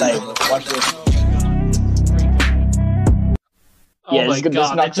else to say. Watch this. Oh Yeah, my this is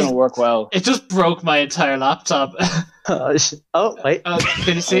god! not going to work well. It just broke my entire laptop. Oh, wait.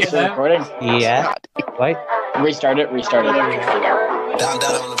 Can you see it Still now? recording? Yeah. Wait. Restart it. There we go.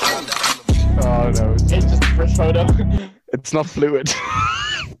 Oh no, It's just a first photo. it's not fluid.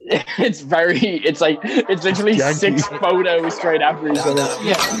 It's literally Yankee. 6 photos straight after each other.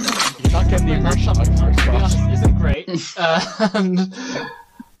 Yeah. You're not getting the immersion like first To be class. honest, isn't great.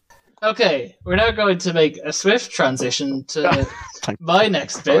 Okay, we're now going to make a swift transition to Thank my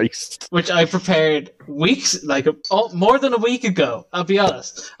next bit, Christ. which I prepared weeks, more than a week ago. I'll be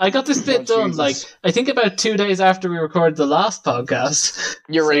honest. I got this bit Oh, done, Jesus. I think about 2 days after we recorded the last podcast.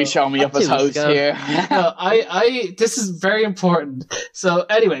 You're really showing me up as 2 weeks host ago. here. No, this is very important. So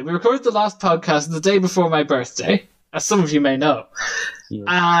anyway, we recorded the last podcast the day before my birthday, as some of you may know. Yeah.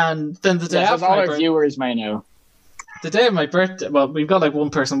 And then the day Yes, as after all my our birthday, viewers may know. the day of my birthday, well, we've got one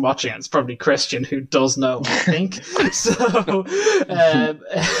person watching it. It's probably Christian, who does know, I think. So,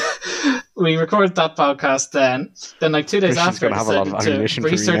 we recorded that podcast then. Then, 2 days Christian's after, I gonna have a lot of decided to ammunition for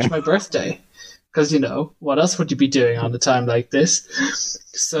you research now. my birthday. Because, what else would you be doing on a time like this?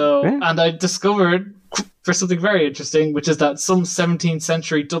 So, Yeah. and I discovered for something very interesting, which is that some 17th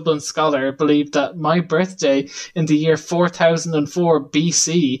century Dublin scholar believed that my birthday in the year 4004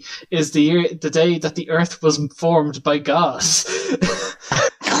 BC is the day that the Earth was formed by God. So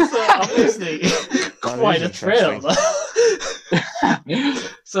obviously, quite a thrill.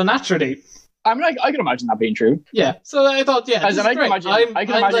 So naturally, I mean, I can imagine that being true. yeah. So I thought, yeah, As this in, is I can great. imagine, I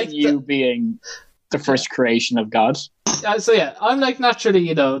can I'm imagine you being the first creation of God. So yeah, I'm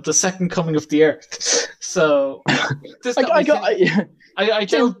naturally, the second coming of the Earth. So this got me thinking- I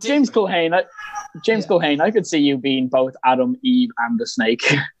delved James deeper. Culhane, Culhane, I could see you being both Adam, Eve, and the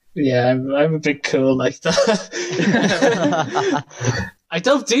snake. Yeah, I'm a bit cool like that. I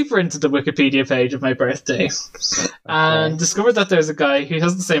delved deeper into the Wikipedia page of my birthday and discovered that there's a guy who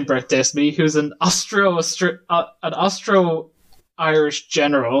has the same birthday as me, who's an Austro-Irish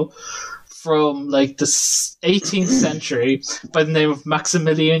general from the 18th century by the name of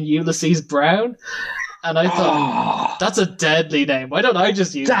Maximilian Ulysses Brown. And I thought, that's a deadly name. Why don't I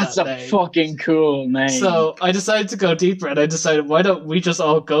just use That's that a name? fucking cool name. So I decided to go deeper, and I decided, why don't we just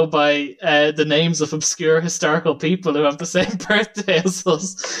all go by the names of obscure historical people who have the same birthday as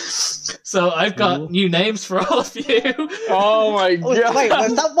us? So I've got new names for all of you. oh my Oh, god! wait,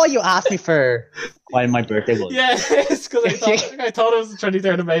 was that what you asked me for when my birthday was? Yeah, it's because I thought it was the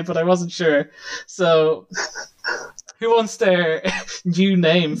 23rd of May, but I wasn't sure. So who wants their new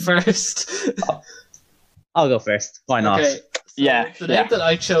name first? I'll go first. Why not? Okay. So Yeah, the name that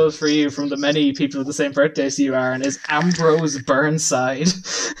I chose for you from the many people with the same birthday as you, Aaron, is Ambrose Burnside.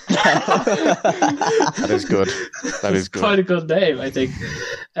 That is good. That is good. Quite a good name, I think.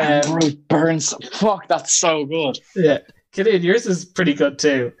 Ambrose Burns. Fuck, that's so good. Yeah. Killian, yours is pretty good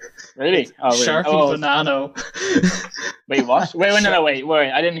too. Really? Oh, really? Sharky Oh, Banano. wait, what? Wait, no, wait.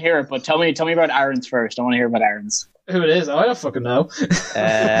 I didn't hear it, but tell me about Aaron's first. I want to hear about Aaron's. Who it is? Oh, I don't fucking know.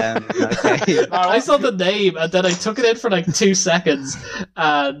 Okay. I saw the name and then I took it in for 2 seconds,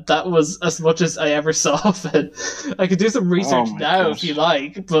 and that was as much as I ever saw of it. I could do some research Oh my now gosh. if you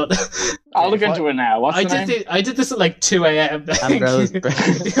like, but I'll look into it now. What's the name? I did this at 2 a.m. Ambrose You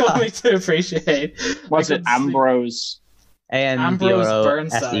want me to appreciate? What's I it? couldn't sleep. Ambrose. Ambrose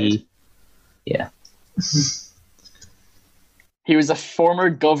Burnside. ANBROSE. Yeah. He was a former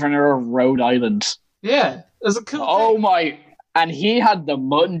governor of Rhode Island. Yeah, it was a cool Oh thing. my! And he had the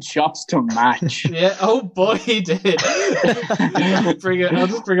mutton chops to match. Yeah, oh boy, he did. I'll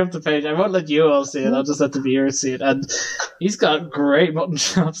just bring up the page. I won't let you all see it. I'll just let the viewers see it. And he's got great mutton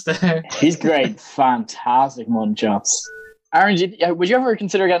chops there. He's great, fantastic mutton chops. Aaron, would you ever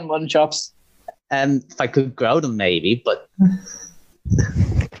consider getting mutton chops? If I could grow them, maybe, but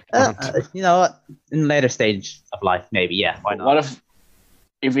you know what? In a later stage of life, maybe. Yeah, why not? What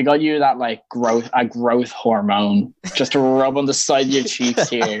if we got you that growth hormone just to rub on the side of your cheeks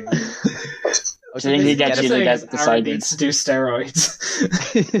here? Do you think he gets you to get Aaron decided? needs to do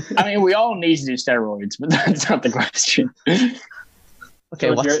steroids. I mean, we all need to do steroids, but that's not the question. Okay,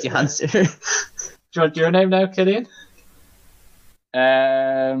 So what's the answer? Do you want your name now, Killian?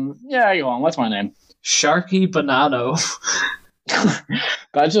 Yeah, go on. What's my name? Sharky Banano.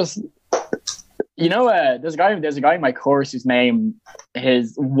 But there's a guy in my course whose name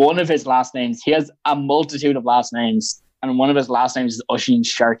one of his last names. He has a multitude of last names, and one of his last names is Oshin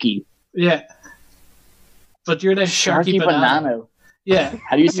Sharky. Yeah. But your name's Sharky Banano. Yeah.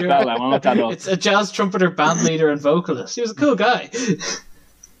 How do you spell that? I want to look that up. It's a jazz trumpeter, band leader, and vocalist. He was a cool guy.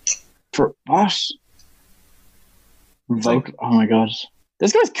 For what? Oh my god.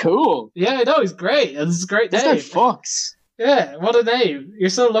 This guy's cool. Yeah, I know, he's great. And it's a great This name. guy fucks. Yeah, what a name. You're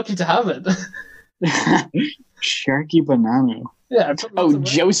so lucky to have it. Sharky Banano. Yeah.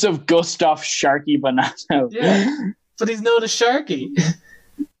 Joseph Gustav Sharky Banano. Yeah. But he's known as Sharky.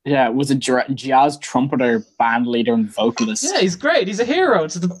 Yeah, was a jazz trumpeter, band leader, and vocalist. Yeah, he's great. He's a hero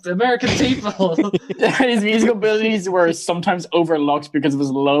to the American people. His musical abilities were sometimes overlooked because of his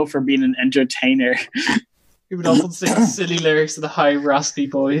love for being an entertainer. He would often sing silly lyrics with a high, raspy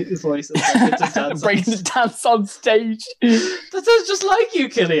voice. Breaking the dance on stage. That sounds just like you,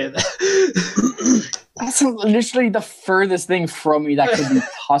 Killian. That's literally the furthest thing from me that could be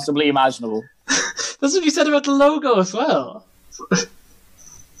possibly imaginable. That's what you said about the logo as well.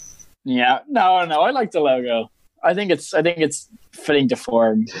 Yeah, no, I like the logo. I think it's fitting to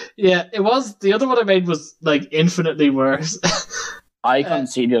form. Yeah, it was. The other one I made was like infinitely worse. I couldn't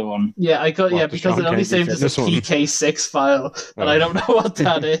see the other one. Yeah, I could. Yeah, because it only saved as a this one? PK6 file, and I don't know what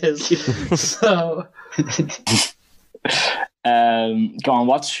that is. So, go on.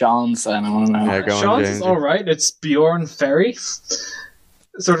 What's Sean's? I want to know. Yeah, go on, Sean's James. is all right. It's Bjorn Ferry.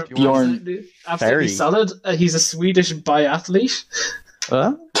 Sort of Bjorn absolutely Ferry? solid. He's a Swedish biathlete.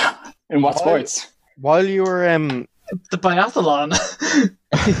 Huh? In what sports? While you were The biathlon.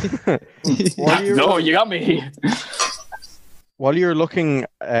 No, you got me. while you were looking,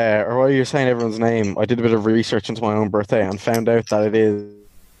 or while you were saying everyone's name, I did a bit of research into my own birthday and found out that it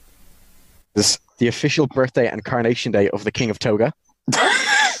is the official birthday and coronation day of the King of Toga.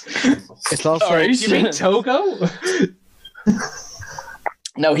 It's also. Sorry. You mean Togo?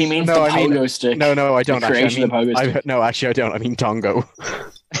 No, he means No, the I mean- pogo stick. No, I don't The actually. creation of the pogo stick. No, actually, I don't. I mean Tongo.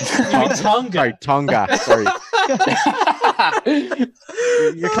 You mean Tonga? Sorry, Tonga. Sorry.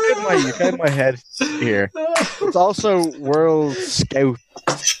 You're clearing my head here. It's also World Scout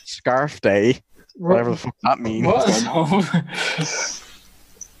Scarf Day. Whatever the fuck that means. What?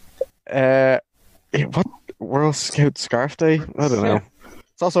 World Scout Scarf Day? I don't know.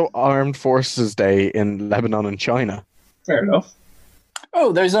 It's also Armed Forces Day in Lebanon and China. Fair enough.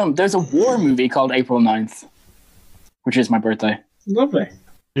 Oh, there's a war movie called April 9th, which is my birthday. Lovely.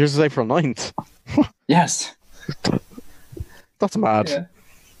 Yours is April 9th. Yes. That's mad. Yeah.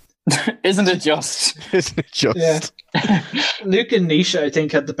 Isn't it just? Isn't it just? Yeah. Luke and Nisha, I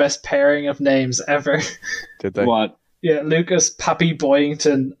think, had the best pairing of names ever. Did they? What? Yeah, Lucas Pappy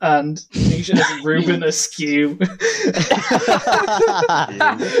Boyington and Nisha is Ruben Askew. Which is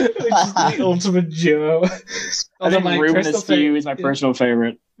the ultimate duo. I think Ruben Askew is my personal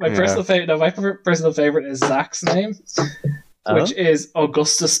favorite. My personal favorite is Zach's name, which is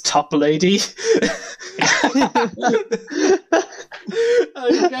Augustus Toplady.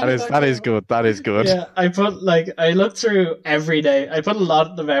 That is good. That is good. Yeah, I looked through every day. I put a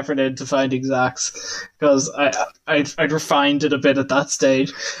lot of effort into finding Zach's because I'd refined it a bit at that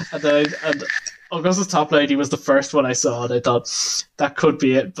stage, and Augustus Toplady was the first one I saw, and I thought that could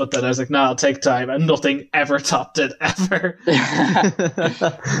be it. But then I was like, "No, I'll take time," and nothing ever topped it ever.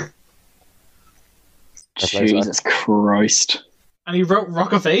 Jesus Christ. And he wrote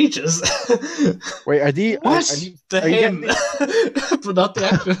Rock of Ages. Wait, are the What? The hymn, but not the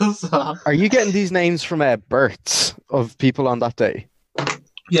actual song. Are you getting these names from births of people on that day?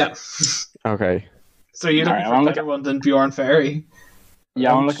 Yeah. Okay. So you're looking for a better one than Bjorn Ferry.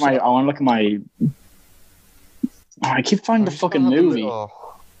 Yeah, I want to look at my. Oh, I keep finding the fucking movie.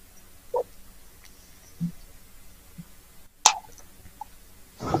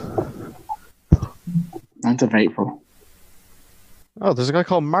 Ninth of April. Oh, there's a guy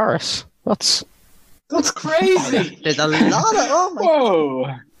called Maris. That's crazy. There's a lot of. Oh my.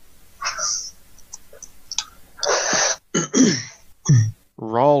 Whoa!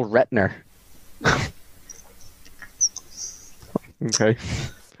 Raul Retner. Okay.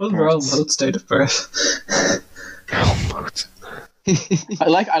 Well, we're all Moat's date of birth. I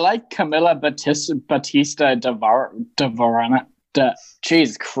like Camilla Batista de Varana.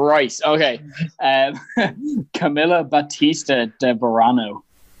 Jesus Christ. Okay. Camilla Batista de Verano.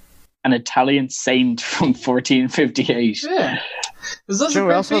 an Italian saint from 1458. Yeah. There's lots Do of you know who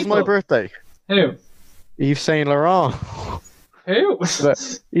great else was my people. birthday? Who? Yves Saint Laurent. Who?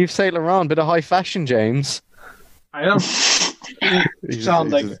 Yves Saint Laurent, bit of high fashion, James. I don't. He's- Sean,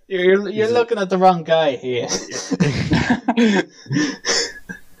 like he's- you're looking at the wrong guy here.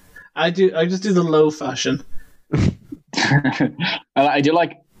 I just do the low fashion. I do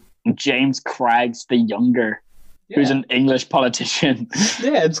like James Craggs the Younger, who's Yeah. an English politician.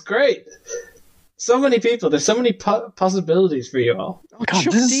 Yeah, it's great. So many people. There's so many possibilities for you all. Oh, God,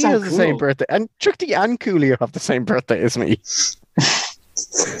 Chuck this is D so has the same cool. birthday, and Chuck D and Coolio have the same birthday as me.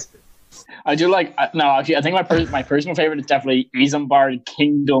 I do like no, actually, I think my personal favorite is definitely Isambard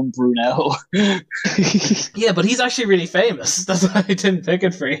Kingdom Brunel. Yeah, but he's actually really famous. That's why I didn't pick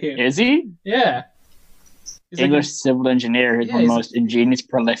it for you. Is he? Yeah. He's like- English civil engineer. He's Yeah, one of the he's- most ingenious,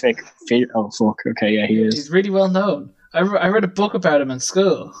 prolific. Oh fuck! Okay, yeah, he is. he's really well known. I read a book about him in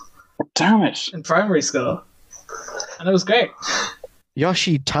school, Damn it! in primary school, and it was great.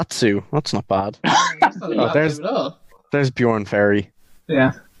 Yoshi Tatsu. That's not bad. That's not a bad there's- name at all. There's Bjorn Ferry.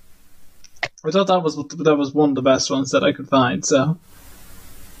 Yeah. I thought that was one of the best ones that I could find. So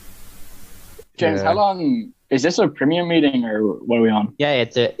James, Yeah. how long is this a premium meeting or what are we on? Yeah,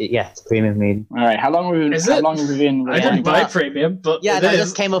 it's a premium meeting. All right, how long have we been? Is How it? long have we been? I didn't recording? buy premium, but Yeah, it no, it is.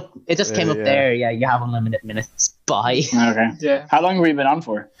 just came up. It just came Yeah, up yeah. there. Yeah, you have unlimited minutes. Bye. Okay. Yeah, How long have we been on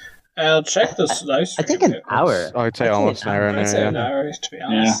for? I'll check this live I stream. think an hour. I'd say I think almost an hour I'd say an now. hour, to be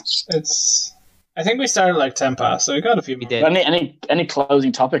honest. It's. I think we started like 10 past, so we got a few We minutes. did. Any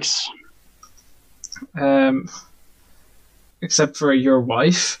closing topics? Except for your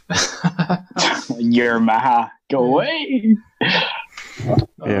wife. Your maha, go away. Yeah,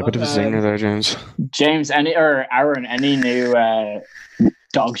 a bit of a zinger there, James. James, Aaron, any new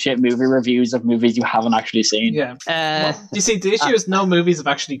dog shit movie reviews of movies you haven't actually seen? Yeah. Uh, You see, the issue is no movies have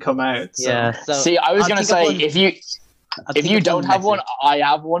actually come out. So. yeah. So See, I was I'll gonna think of say one- if you I'll if think you of don't have next one, week. I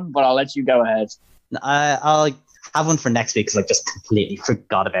have one, but I'll let you go ahead. I'll have one for next week because I just completely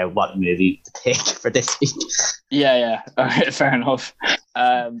forgot about what movie to pick for this week. Yeah. Okay, fair enough.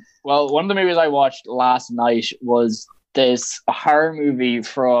 Well, one of the movies I watched last night was this horror movie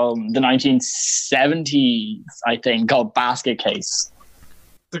from the 1970s, I think, called Basket Case.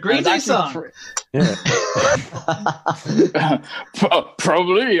 The Green Day song. Yeah.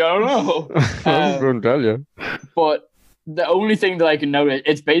 Probably, I don't know. I was going to tell you. But the only thing that I can notice,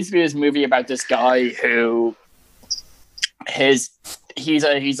 it's basically this movie about this guy who he's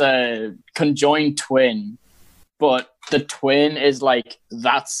a conjoined twin, but the twin is like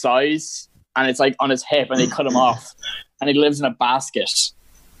that size and it's like on his hip and they cut him off and he lives in a basket.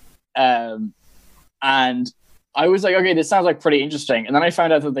 And I was like, okay, this sounds like pretty interesting. And then I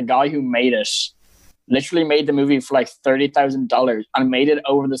found out that the guy who made it literally made the movie for like $30,000 and made it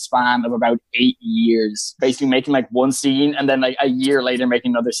over the span of about 8 years, basically making like one scene and then like a year later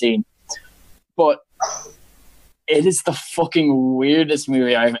making another scene. But it is the fucking weirdest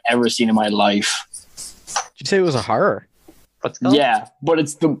movie I've ever seen in my life. Did you say it was a horror? What's it called? Yeah, but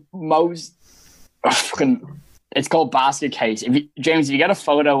it's the most fucking. It's called Basket Case. James, if you get a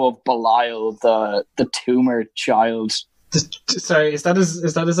photo of Belial, the tumor child. Sorry, is that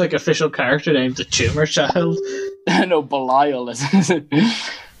his like official character name, the Tumor Child? No, Belial is.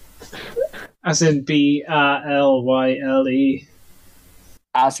 As in Ballyle.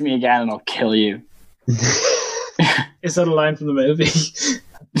 Ask me again and I'll kill you. Is that a line from the movie?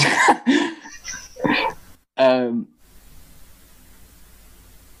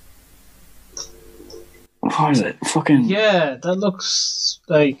 What is it? Fucking Yeah, that looks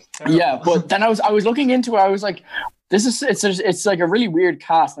like terrible. yeah. But then I was looking into it. I was like, it's like a really weird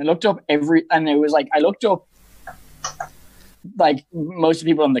cast. And I looked up I looked up like most of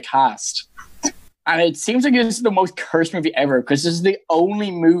the people on the cast, and it seems like this is the most cursed movie ever because this is the only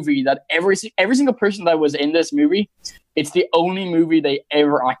movie that every single person that was in this movie, it's the only movie they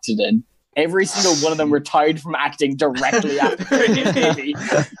ever acted in. Every single one of them retired from acting directly after the movie.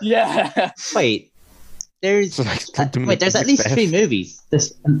 Yeah. Wait, there's there's at least 3 movies.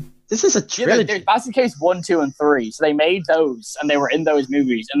 This is a Yeah, trilogy. there's Basket Case 1, 2, and 3. So they made those, and they were in those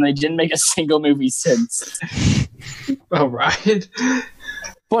movies, and they didn't make a single movie since. All right.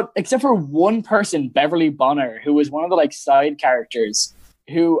 But except for one person, Beverly Bonner, who was one of the like side characters,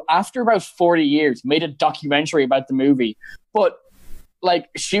 who after about 40 years made a documentary about the movie. But like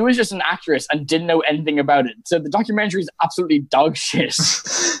she was just an actress and didn't know anything about it. So the documentary is absolutely dog shit.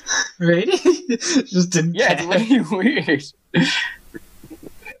 Really? Just didn't Yeah, care. it's really weird. Do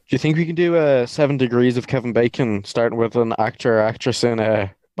you think we can do 7 Degrees of Kevin Bacon, starting with an actor or actress in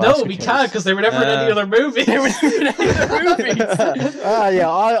No, basket we case. can't because they were never in any other movie. They were in any other movies. Yeah,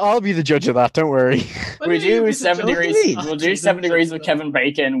 I'll be the judge of that. Don't worry. We do 7 degrees. Oh, We'll do Jesus. 7 degrees with Kevin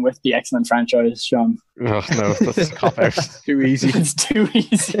Bacon with the X-Men franchise, Sean. Oh no, that's a cop out. Too easy. It's too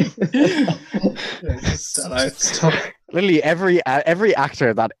easy. It's tough. Literally, every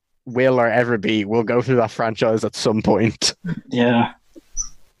actor that will or ever be will go through that franchise at some point. Yeah.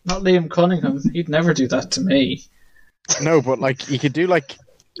 Not Liam Cunningham. He'd never do that to me. No, but like you could do like.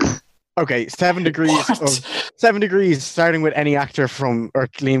 Okay, 7 degrees of 7 degrees, starting with any actor from or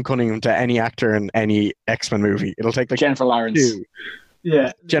Liam Cunningham to any actor in any X-Men movie. It'll take like Jennifer Lawrence. 2.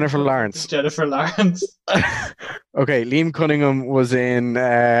 Yeah. Jennifer Lawrence. Jennifer Lawrence. Okay, Liam Cunningham was in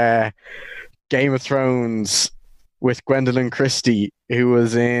Game of Thrones with Gwendolyn Christie, who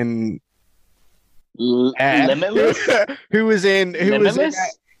was in Limitless? who was in Limitless?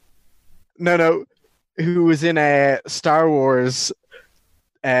 who was in Star Wars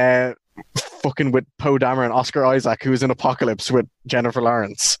fucking with Poe Dameron and Oscar Isaac, who was in Apocalypse with Jennifer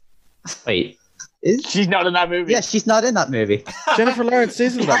Lawrence. Wait, is She's not in that movie. yeah? She's not in that movie. Jennifer Lawrence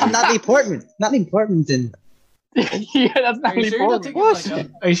isn't that. Natalie Portman. Natalie Portman's in. Yeah, that's not Are you really sure you're not important. thinking What?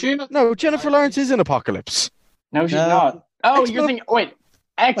 like are you sure you're not? No, Jennifer Lawrence is in Apocalypse. No, she's No. not. Oh, X-Men- you're thinking. Wait,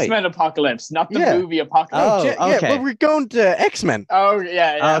 X-Men Apocalypse, not the Yeah. movie Apocalypse. Oh, Yeah, okay. but we're going to X-Men. Oh,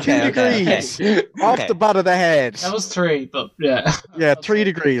 yeah. Okay, 2 okay, degrees off Okay. the bat of the head. That was 3, but yeah. Yeah, 3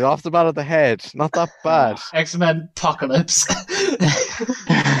 degrees off the bat of the head. Not that bad. X-Men Apocalypse.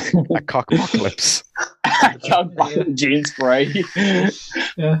 A cockpocalypse. God, Jean Spray.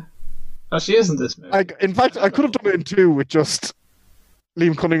 Yeah. Oh, she is in this movie. In fact, I could have done it in 2 with just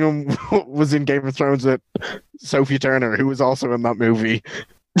Liam Cunningham was in Game of Thrones with Sophie Turner, who was also in that movie.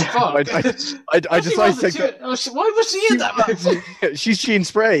 Fuck. I decided to take why was she in that movie? that. She's Jean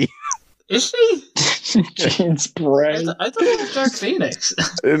Spray. Is she? Jean Spray. I thought it was Dark Phoenix.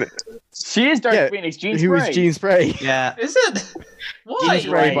 She is Dark Yeah, Phoenix. Jean Who Spray. is Jean Spray? Yeah. Is it? Why? Jean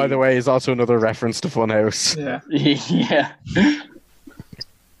Spray, by the way, is also another reference to Funhouse. Yeah. Yeah.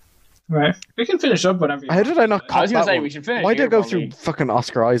 Right. We can finish up whenever you How did I not I cop was going that to say one? we should finish. Why did I here, go probably. through fucking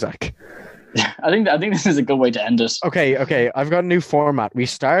Oscar Isaac? I think this is a good way to end it. Okay. I've got a new format. We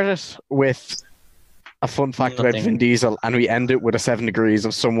start it with a fun fact about Nothing. Vin Diesel, and we end it with a 7 degrees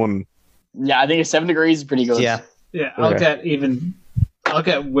of someone. Yeah, I think 7 degrees is pretty good. Yeah. Yeah, I'll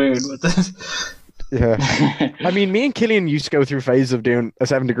get weird with it. Yeah. I mean, me and Killian used to go through phases of doing a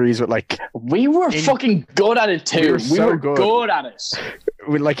 7 degrees with like We were fucking good at it too. We were We so were good. good at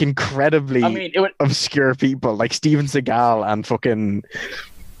it. incredibly I mean, it would. obscure people like Steven Seagal and fucking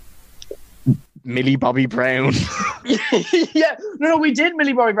Millie Bobby Brown. Yeah, no, we did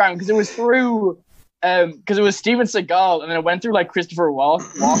Millie Bobby Brown because it was through, because it was Steven Seagal, and then it went through like Christopher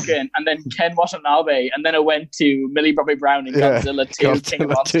Walken, and then Ken Watanabe, and then it went to Millie Bobby Brown and Yeah, Godzilla 2, King of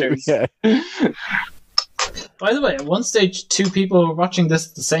Godzilla 2, Monsters. yeah. By the way, at one stage, 2 people were watching this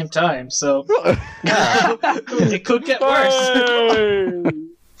at the same time, so it could get worse.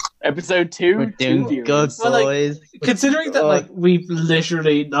 Episode 2, We're doing 2 viewers. good, Well, like, boys. Considering that, like, we've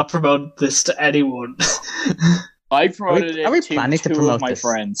literally not promoted this to anyone. I promoted Are we it to planning to 2 promote of my this?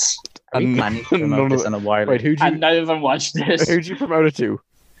 friends, Are we And planning to none promote of this it- on a wire? Wait, who'd and you none of them watched this. who'd you promote it to?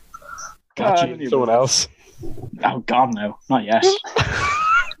 God, Someone else. Oh God, no, not yet.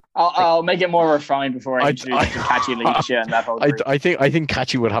 I'll make it more refined before I introduce it to Catchy Alicia and that whole group. I think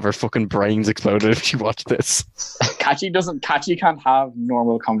Catchy would have her fucking brains exploded if she watched this. Catchy can't have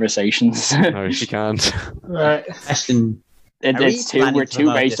normal conversations. No, she can't. Right. Question: Are we It's too, planning we're to too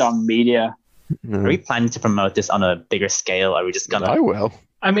promote based this? on media. Are we planning to promote this on a bigger scale? Or are we just I gonna? will.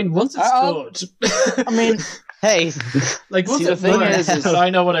 I mean, once it's Oh. good. I mean, Hey, like, once See, the it's thing good is and I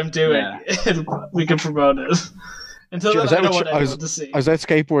know what I'm doing, we can promote it. Until Is then, I that don't what want I was- anyone to see. I was out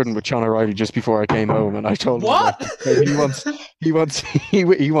skateboarding with Sean O'Reilly just before I came home, and I told him What? that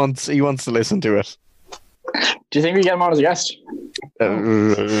he wants to listen to it. do you think we get him on as a guest?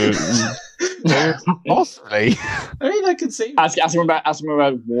 Possibly. I mean, I can see. Ask him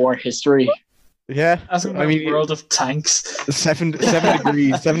about war history. Yeah. Ask him about I mean, World of Tanks. 7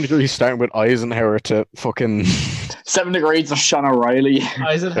 degrees starting with Eisenhower to fucking 7 degrees of Sean O'Reilly.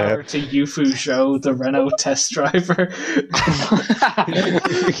 Eisenhower to Yufu Show, the Renault test driver.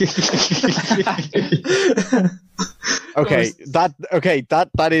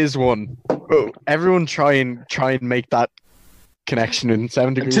 that is one. Oh, everyone try and make that connection in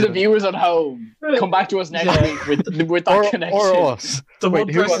 7 degrees. To the viewers at home, come back to us next Yeah. week with that connection. or us. The Wait,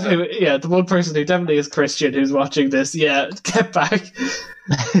 one who person was the one person who definitely is Christian who's watching this, yeah, get back.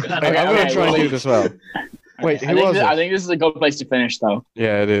 I'm going to try and do this well. Wait, I who think was I it? think this is a good place to finish, though.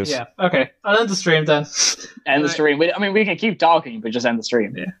 Yeah, it is. Yeah. Okay. I'll end the stream then. End the Right. stream. I mean, we can keep talking, but just end the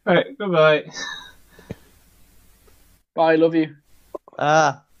stream. Yeah. All right. Goodbye. Bye. Love you.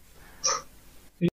 Ah.